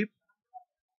 Egypt.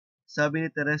 Sabi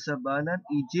ni Teresa Banan,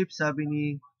 Egypt. Sabi ni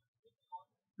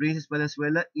Princess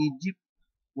Valenzuela, Egypt.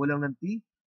 Kulang ng T.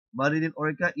 Marilyn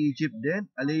Orca, Egypt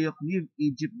din. Aleyok Niv,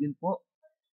 Egypt din po.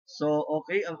 So,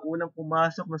 okay, ang unang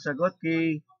pumasok na sagot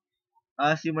kay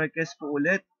Asi Marquez po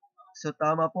ulit. So,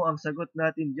 tama po ang sagot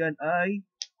natin dyan ay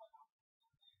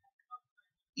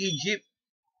Egypt.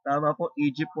 Tama po,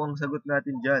 Egypt po ang sagot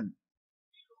natin dyan.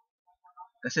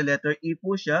 Kasi letter E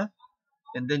po siya,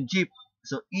 and then Jeep.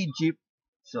 So, Egypt.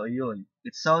 So, yun.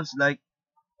 It sounds like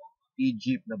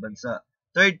Egypt na bansa.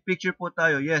 Third picture po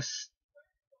tayo. Yes.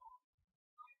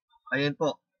 Ayan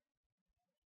po.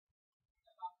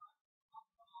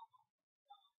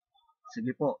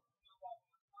 Sige po.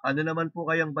 Ano naman po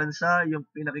kayang bansa yung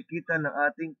pinakikita ng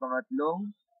ating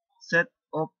pangatlong set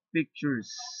of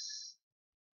pictures?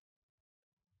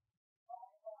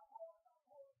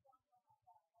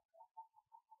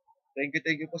 Thank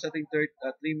you po sa ating 3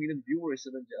 million viewers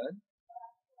na nandyan.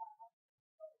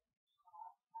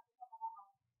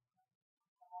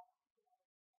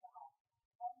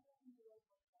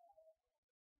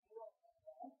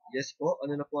 Yes po,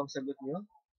 ano na po ang sagot nyo?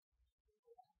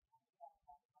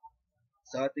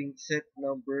 Sa ating set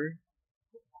number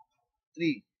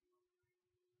 3.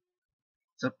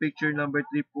 Sa picture number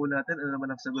 3 po natin, ano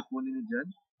naman ang sagot po ninyo dyan?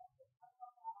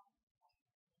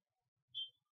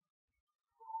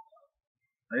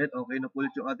 Ayan, okay na po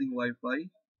ulit yung ating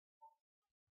wifi.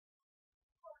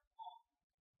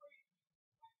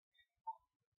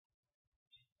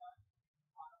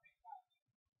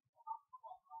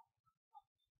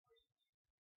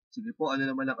 Sige po, ano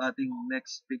naman ang ating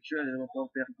next picture? Ano naman po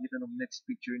ang pinakikita ng next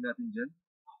picture natin dyan?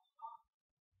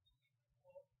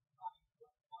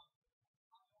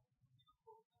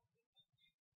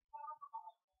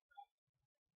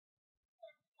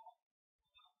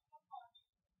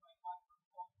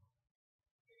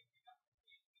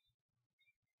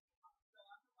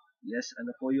 Yes,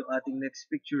 ano po yung ating next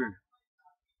picture?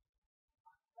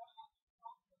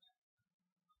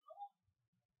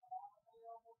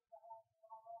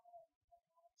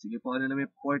 Sige po, ano naman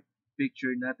yung fourth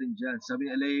picture natin dyan? Sabi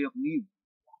ni Aleyok Niv,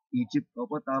 Egypt.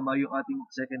 Opo, tama yung ating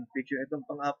second picture. Itong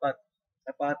pang-apat,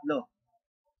 sa pangatlo.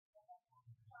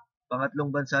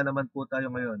 Pangatlong bansa naman po tayo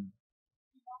ngayon.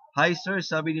 Hi sir,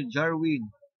 sabi ni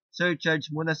Jarwin. Sir, charge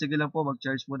muna. Sige lang po,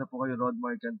 mag-charge muna po kayo,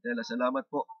 Rodmar Cantela. Salamat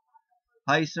po.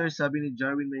 Hi sir, sabi ni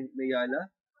Jarwin Mayala.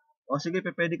 O sige,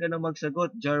 pwede ka na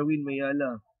magsagot, Jarwin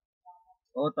Mayala.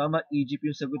 O tama, Egypt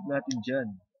yung sagot natin dyan.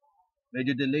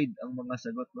 Medyo delayed ang mga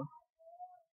sagot, no?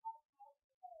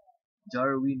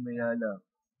 Jarwin Mayala.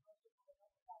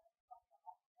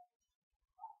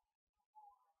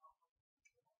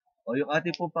 O O yung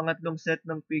ating pong pangatlong set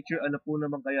ng picture, ano po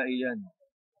naman kaya iyan?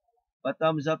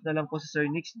 Pa-thumbs up na lang po sa Sir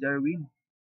Nikz, Darwin.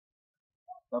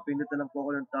 Papindot na lang po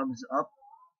ako ng thumbs up.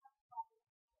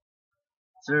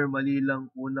 Sir, mali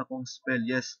lang una kong spell.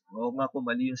 Yes, oo nga po,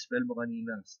 mali yung spell mo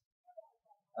kanina.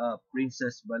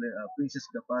 Princess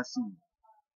Gapasi.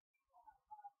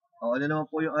 O, ano naman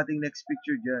po yung ating next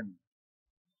picture dyan?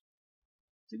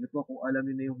 Sige po, kung alam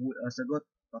niyo na yung sagot,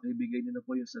 pakibigay niyo na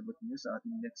po yung sagot niyo sa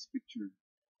ating next picture.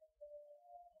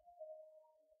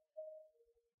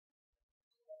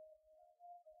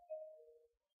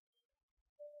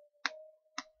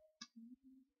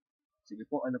 Sige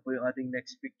po, ano po yung ating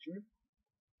next picture?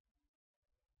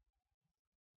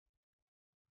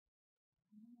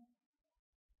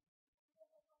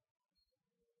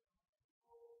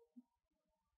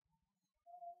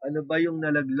 Ano ba yung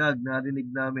nalaglag na narinig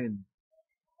namin?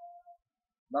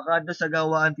 Baka doon sa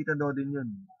gawaan Tita Dodin yun.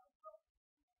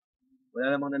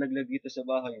 Wala namang nalaglag dito sa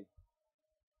bahay.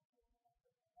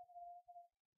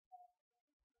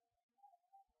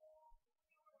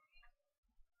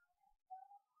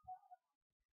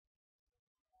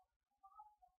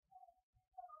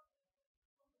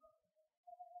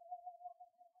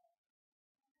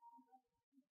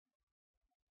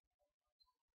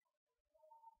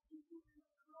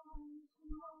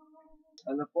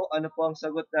 Ano po ang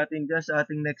sagot natin dyan sa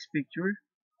ating next picture?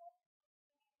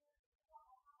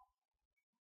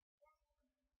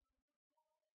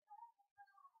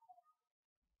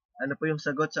 Ano po yung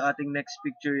sagot sa ating next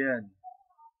picture yan?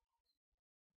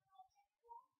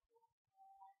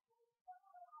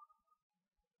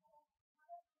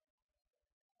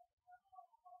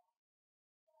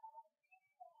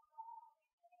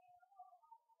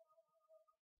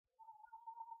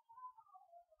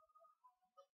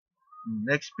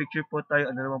 Next picture po tayo.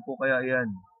 Ano naman po kaya yan?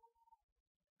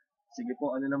 Sige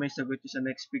po, ano naman yung sagot nyo sa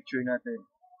next picture natin?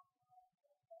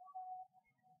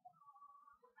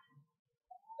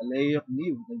 Aleyok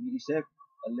Liv, nag-iisip.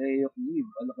 Aleyok Liv,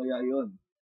 ano kaya yon?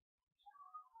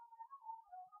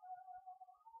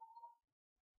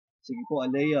 Sige po,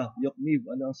 Aleya, Yokniv,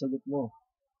 ano ang sagot mo?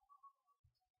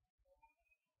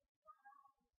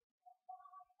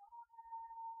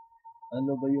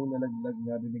 Ano ba yung nalaglag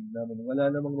na dinig namin? Wala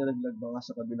namang nalaglag mga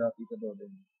sa kabila, Tita Dodin.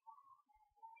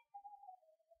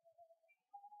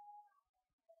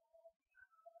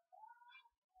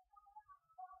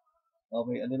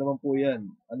 Okay, ano naman po yan?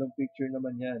 Anong picture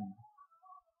naman yan?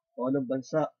 O anong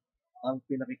bansa ang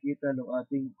pinakikita ng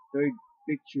ating third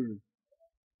picture?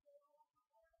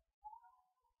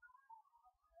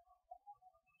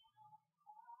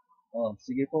 Oh,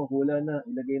 sige po, hula na.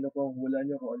 Ilagay na po ang hula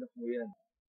nyo kung ano po yan.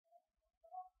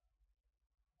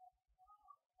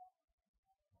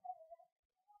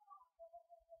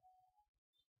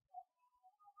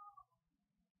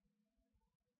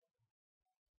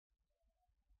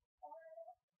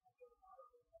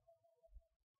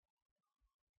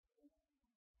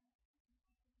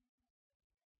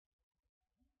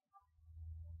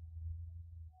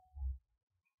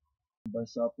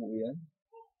 Bansa po yan.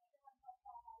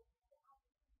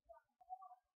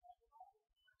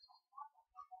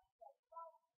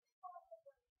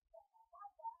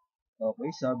 Okay,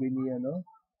 sabi ni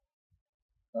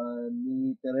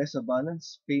ni Teresa Banan,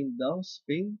 Spain daw,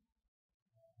 Spain.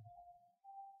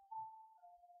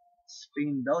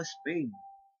 Spain daw, Spain.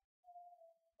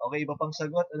 Okay, iba pang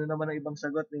sagot. Ano naman ang ibang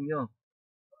sagot ninyo?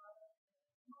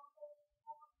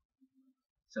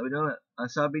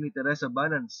 Sabi ni Teresa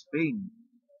Banan, Spain.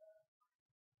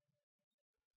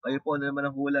 Kayo po, ano naman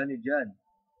ang hula niyo dyan?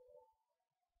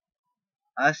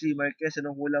 Asi Marquez,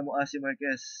 anong hula mo, Asi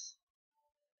Marquez?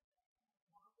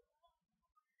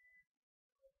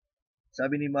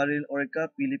 Sabi ni Marilyn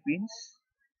Orca, Philippines.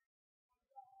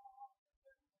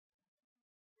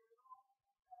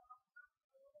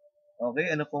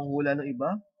 Okay, ano pong hula ng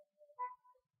iba?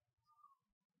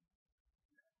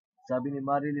 Sabi ni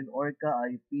Marilyn Orca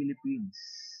ay Philippines.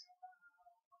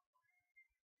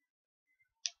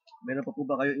 Meron pa po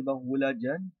ba kayo ibang hula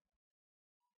dyan?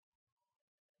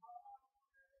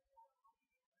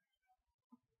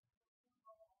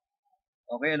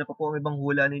 Okay, ano pa po ang ibang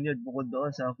hula ninyo bukod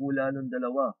doon sa hula ng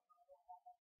dalawa?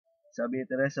 Sabi ni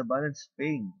Teresa Banan,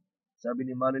 Spain. Sabi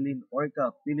ni Marilyn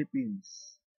Orca,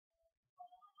 Philippines.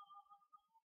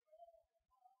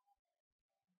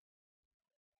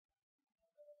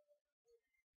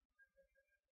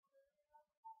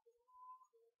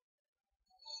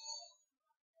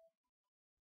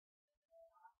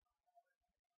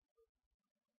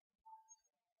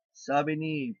 Sabi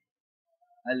ni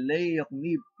Aleyok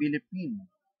ni Philippine.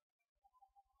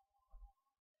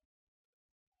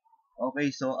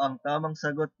 Okay, so ang tamang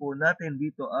sagot po natin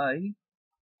dito ay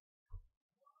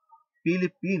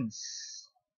Philippines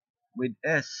with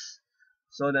S.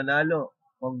 So, nanalo.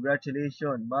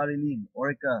 Congratulations, Marilyn,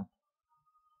 Orca.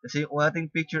 Kasi yung ating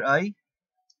picture ay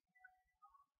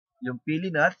yung pili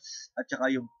nuts at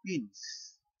saka yung pins.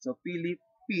 So,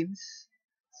 Philippines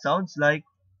sounds like.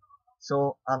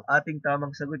 So, ang ating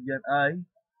tamang sagot dyan ay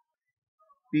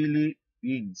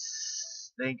Philippines.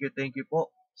 Thank you po.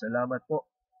 Salamat po.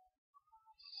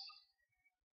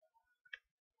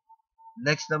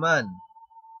 Next naman.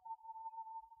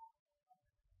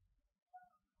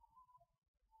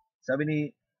 Sabi ni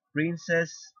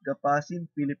Princess Gapasin,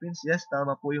 Philippines. Yes,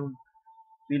 tama po yung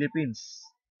Philippines.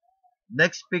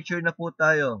 Next picture na po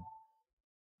tayo.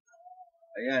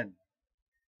 Ayan.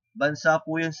 Bansa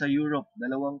po yan sa Europe.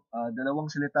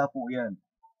 Dalawang salita po yan.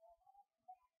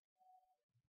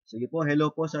 Sige po,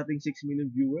 hello po sa ating 6 million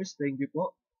viewers. Thank you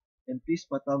po. And please,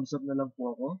 pa-thumbs up na lang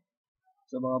po ako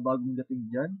sa mga bagong dating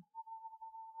dyan.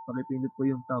 Pakipindot po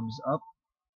yung thumbs up.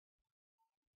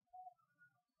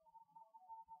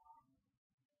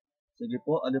 Sige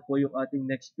po, ano po yung ating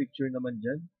next picture naman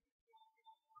dyan?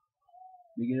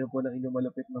 Bigyan po ng inyong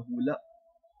malapit na hula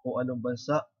kung anong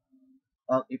bansa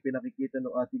ang ipinakikita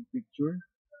ng ating picture.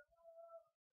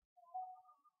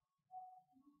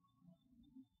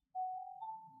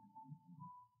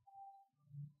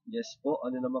 Yes po,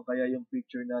 ano naman kaya yung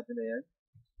picture natin na yan?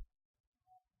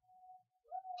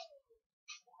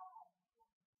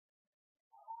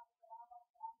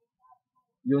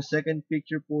 Yung second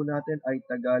picture po natin ay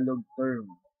Tagalog term.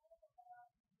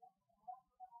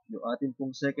 Yung ating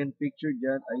pong second picture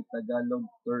dyan ay Tagalog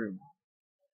term.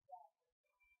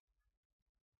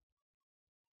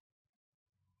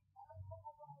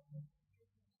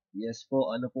 Yes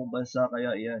po, ano pong bansa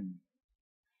kaya yan?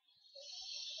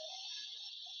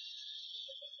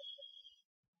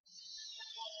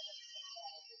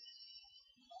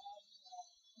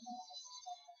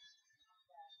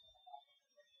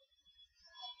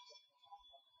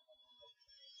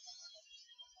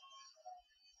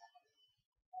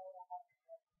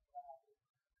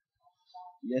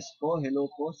 Yes po,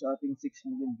 hello po sa ating 6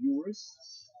 million viewers.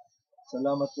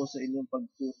 Salamat po sa inyong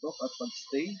pagtutok at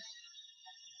pagstay.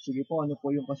 Sige po, ano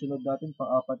po yung kasunod natin,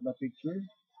 pang-apat na picture?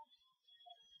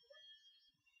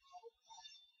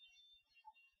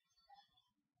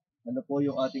 Ano po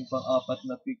yung ating pang-apat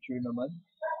na picture naman?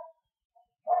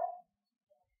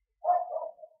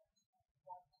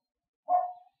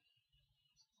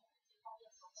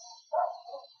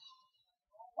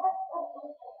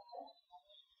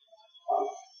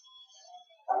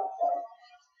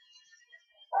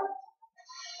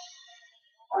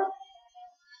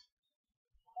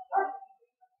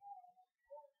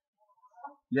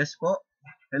 Yes po.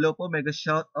 Hello po, mega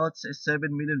shoutout sa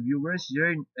 7 million viewers.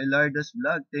 Yern Elardas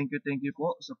Vlog. Thank you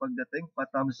po sa pagdating.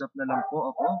 Pa-thumbs up na lang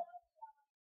po ako.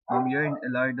 Ang Yern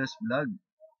Elardas Vlog.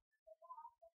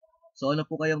 So ano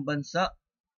po kayang bansa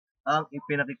ang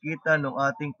ipinakikita ng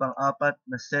ating pang-apat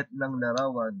na set ng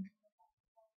larawan?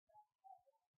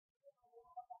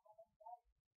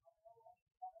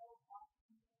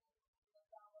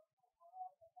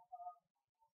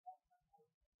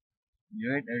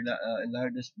 Yern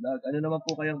Elardas Vlog. Ano naman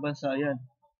po kayang bansa yan?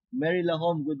 Mary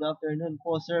Lahom, good afternoon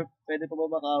po sir. Pwede pa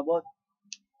ba makaabot?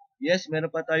 Yes, meron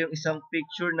pa tayong isang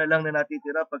picture na lang na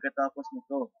natitira pagkatapos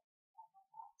nito.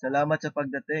 Salamat sa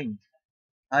pagdating.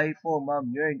 Hi po, Ma'am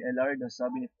Yern Elarda,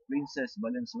 sabi ni Princess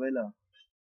Valenzuela.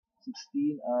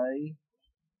 16 ay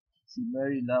si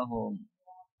Mary Lahom.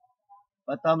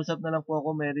 Pa-thumbs up na lang po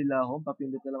ako, Mary Lahom.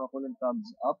 Papindot na lang ako ng thumbs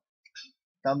up.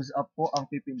 Thumbs up po ang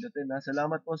pipindutin.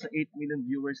 Salamat po sa 8 million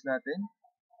viewers natin.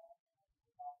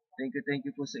 Thank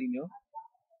you po sa inyo.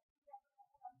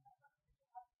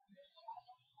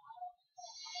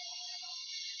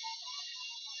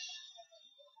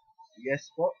 Yes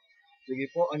po. Sige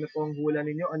po, ano po ang hula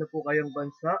ninyo? Ano po kayang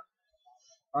bansa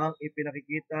ang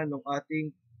ipinakikita ng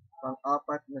ating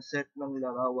pang-apat na set ng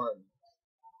larawan?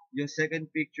 Yung second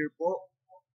picture po,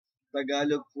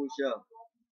 Tagalog po siya.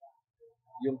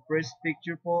 Yung first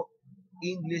picture po,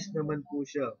 English naman po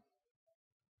siya.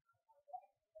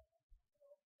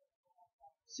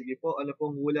 Sige po, ano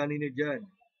pong hula ninyo dyan?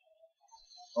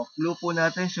 O clue po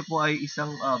natin, siya po ay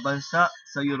isang bansa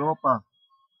sa Europa.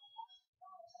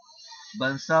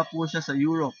 Bansa po siya sa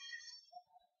Europe.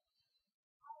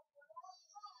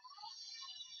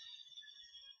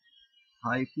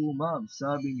 Hi po ma'am,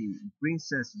 sabi ni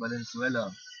Princess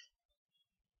Valenzuela.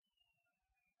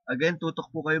 Again, tutok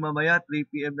po kayo mamaya,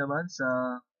 3 PM naman sa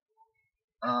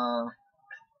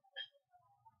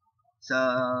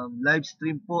live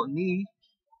stream po ni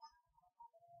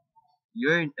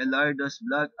Yern Elardo's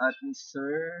Vlog at ni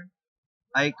Sir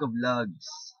Aiko Vlogs.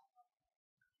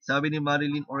 Sabi ni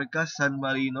Marilyn Orca, San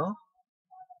Marino.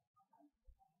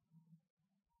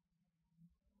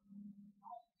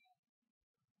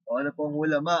 O ano pong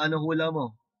hula? Anong hula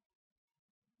mo?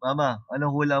 Mama,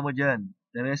 anong hula mo dyan?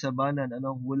 Teresa Banan,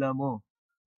 anong hula mo?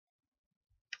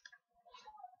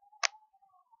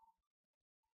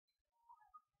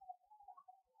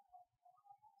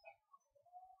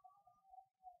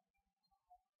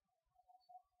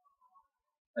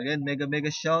 Again,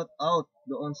 mega shout out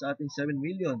doon sa ating 7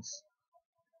 millions.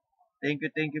 Thank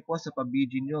you po sa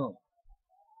pabidyo nyo.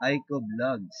 Aiko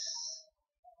Vlogs.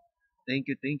 Thank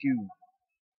you.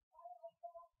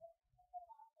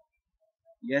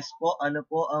 Yes po, ano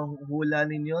po ang hula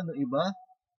ninyo no iba?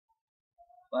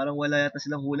 Parang wala yata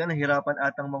silang hula, nahirapan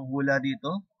atang manghula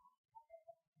dito.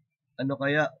 Ano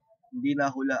kaya? Hindi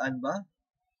nahulaan ba?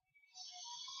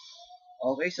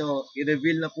 Okay, so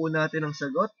i-reveal na po natin ang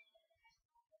sagot.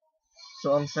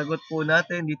 So ang sagot po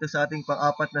natin dito sa ating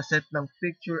pang-apat na set ng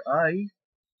picture ay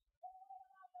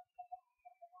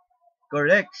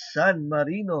correct, San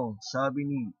Marino, sabi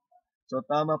ni. So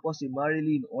tama po si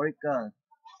Marilyn Orca.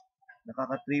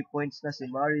 Nakaka 3 points na si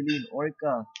Marilyn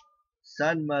Orca.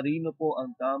 San Marino po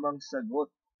ang tamang sagot.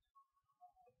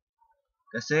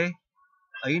 Kasi,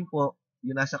 ayun po,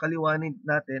 yung nasa kaliwanin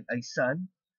natin ay San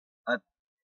at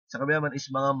sa kabila naman is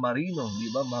mga Marino,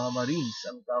 di ba? Mga Marines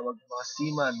ang tawag, mga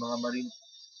seaman, mga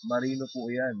Marino po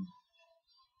yan.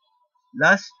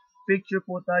 Last picture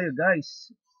po tayo,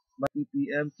 guys. 3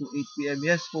 p.m. to 8 p.m.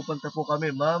 Yes, pupunta po kami,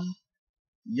 ma'am.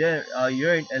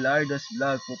 Yern Elardo's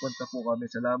Vlog. Pupunta po kami.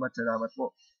 Salamat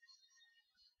po.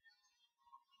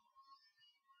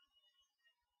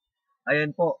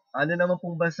 Ayan po. Ano naman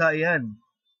pong bansa yan?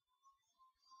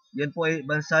 Yan po ay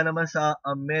bansa naman sa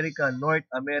America, North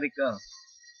America.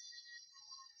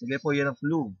 Sige po, yan ang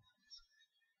clue.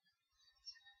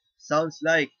 Sounds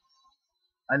like.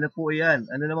 Ano po yan?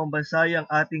 Ano namang bansa yung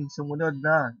ating sumunod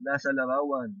na nasa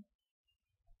larawan?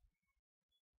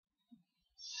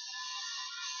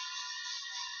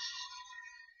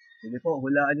 Sige po,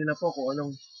 hulaan nyo na po kung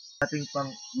anong ating pang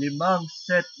 5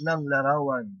 set ng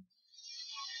larawan.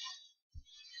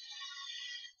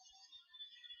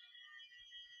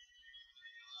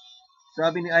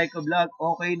 Sabi ni Aiko Vlog,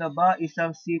 okay na ba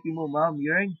isang CP mo, ma'am?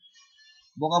 Yern?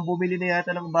 Mukhang bumili na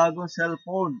yata ng bagong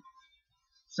cellphone.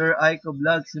 Sir Aiko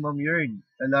Vlog, si Ma'am Yern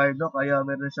Elardo, kaya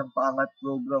meron siyang paangat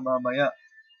program mamaya.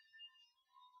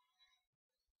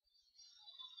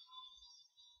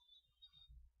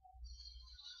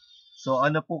 So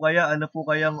ano po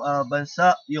kayang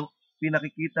bansa yung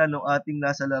pinakikita ng ating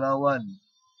nasa larawan?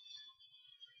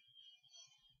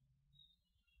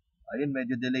 Ayun,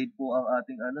 medyo delayed po ang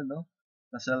ating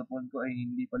sa cellphone ko ay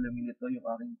hindi pa lumilito yung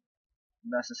aking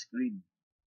nasa screen.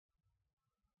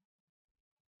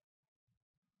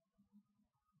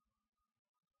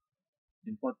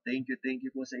 Yun po, thank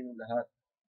you po sa inyong lahat.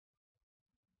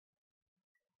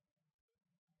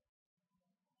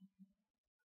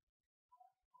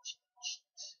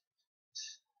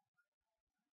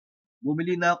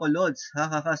 Bumili na ako, Lods.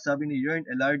 Hakaka, sabi ni Yern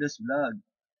Elardo's Vlog.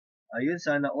 Ayun,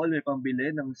 sana all may pambili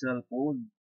ng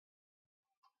cellphone.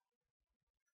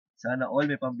 Sana all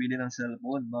may pambili ng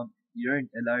cellphone, Ma'am Yern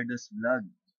Elardo's Vlog.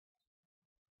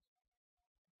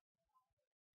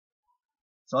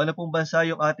 So ano pong bansa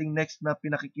yung ating next na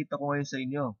pinakikita ko ngayon sa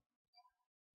inyo?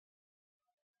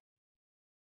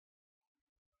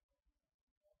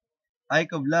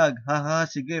 Aiko Vlog, haha,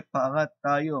 sige, paangat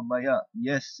tayo maya.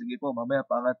 Yes, sige po, mamaya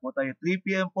paangat po tayo. 3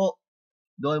 p.m. po.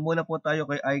 Doon muna po tayo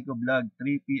kay Aiko Vlog.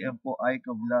 3 p.m. po,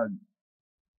 Aiko Vlog.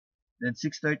 Then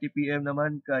 6:30 p.m.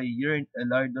 naman kay Yern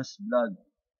Elardo's Vlog.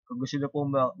 Kung gusto nyo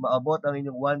pong maabot ang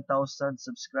inyong 1,000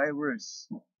 subscribers,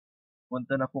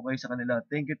 punta na po kayo sa kanila.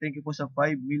 Thank you po sa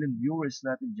 5 million viewers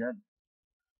natin dyan.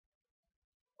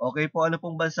 Okay po, ano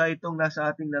pong bansa itong nasa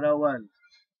ating larawan?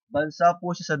 Bansa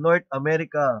po siya sa North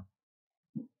America.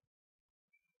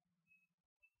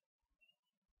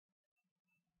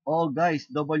 Oh guys,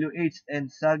 WH and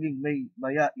saging may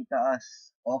maya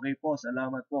itaas. Okay po,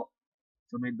 salamat po.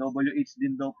 So may WH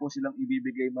din daw po silang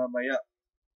ibibigay mamaya.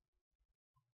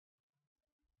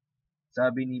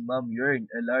 Sabi ni Ma'am Yern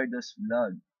Elardo's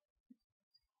Vlog.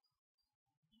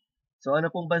 So ano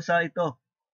pong bansa ito?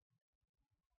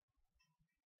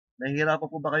 Nahihirapan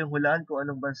po ba kayong hulaan kung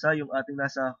anong bansa yung ating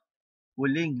nasa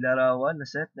huling larawan na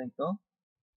set na ito?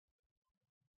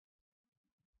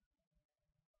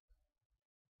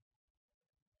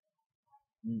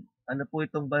 Ano po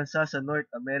itong bansa sa North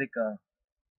America?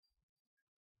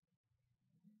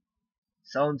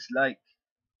 Sounds like.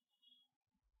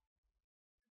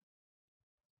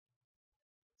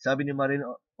 Sabi ni Marine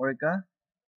Orca,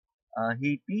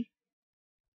 Haiti.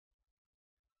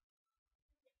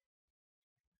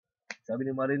 Sabi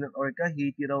ni Marine Orca,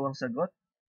 Haiti raw ang sagot.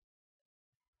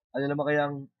 Ano naman kaya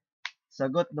ang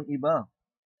sagot ng iba?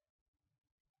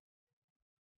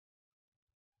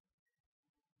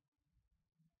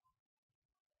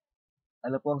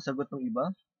 Ano po ang sagot ng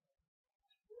iba?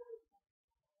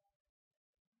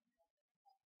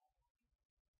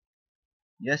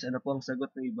 Yes, ano po ang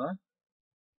sagot ng iba?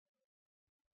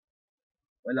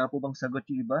 Wala po bang sagot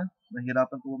yung iba?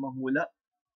 Nahirapan po manghula?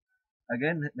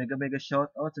 Again, mega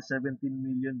shoutout sa 17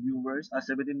 million viewers,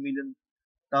 17 million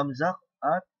thumbs up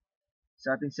at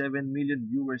sa ating 7 million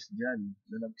viewers dyan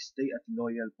na nag-stay at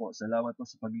loyal po. Salamat po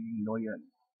sa pagiging loyal.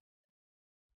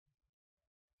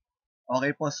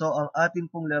 Okay po, so ang ating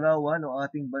pong larawan o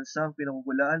ating bansang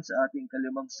pinanghuhulaan sa ating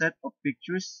kalimang set of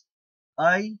pictures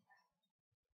ay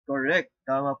correct.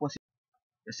 Tama po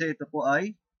kasi ito po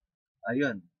ay,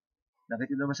 ayun,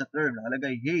 nakita naman sa term,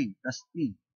 nakalagay hey, tas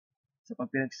T. So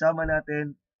pag pinagsama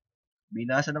natin,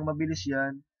 binasa ng mabilis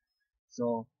yan.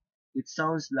 So, it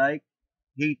sounds like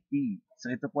Haiti. So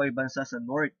ito po ay bansa sa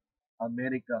North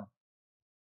America.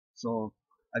 So,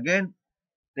 again,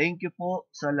 thank you po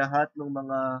sa lahat ng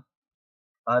mga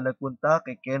nagpunta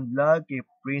kay Ken Vlog, kay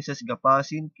Princess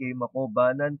Gapasin, kay Mako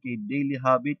Banan, kay Daily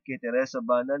Habit, kay Teresa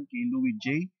Banan, kay Louis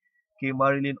J, kay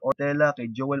Marilyn Ortela,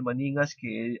 kay Joel Maningas,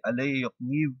 kay Alay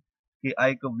Yokniv, kay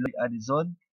Aiko Vlog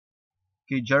Adison,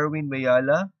 kay Jarwin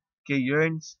Mayala, kay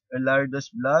Yerns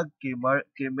Elardos Vlog,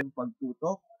 kay Men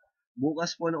Pagtutok.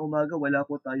 Bukas po ng umaga, wala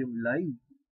po tayong live.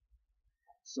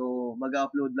 So,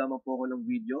 mag-upload lamang po ako ng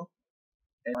video.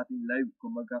 And ating live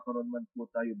kung magkakaroon man po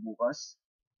tayo bukas.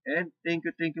 And thank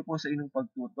you po sa inyong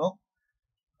pagtutok.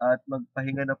 At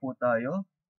magpahinga na po tayo.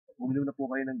 Uminom na po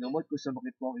kayo ng gamot kung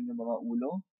sumakit po ang inyong mga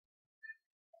ulo.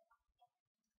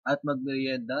 At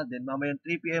magmerienda. Then mamayang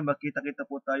 3 p.m. magkita-kita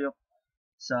po tayo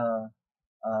sa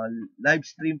live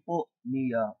stream po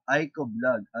ni Aiko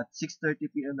Vlog. At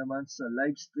 6:30 p.m. naman sa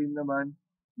live stream naman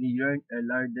ni Yern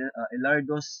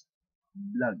Elardos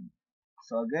Vlog.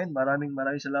 So again, maraming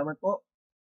salamat po.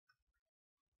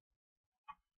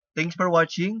 Thanks for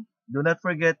watching. Do not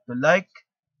forget to like,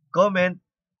 comment,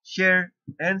 share,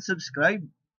 and subscribe.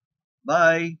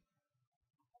 Bye!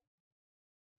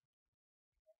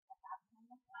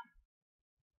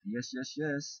 Yes.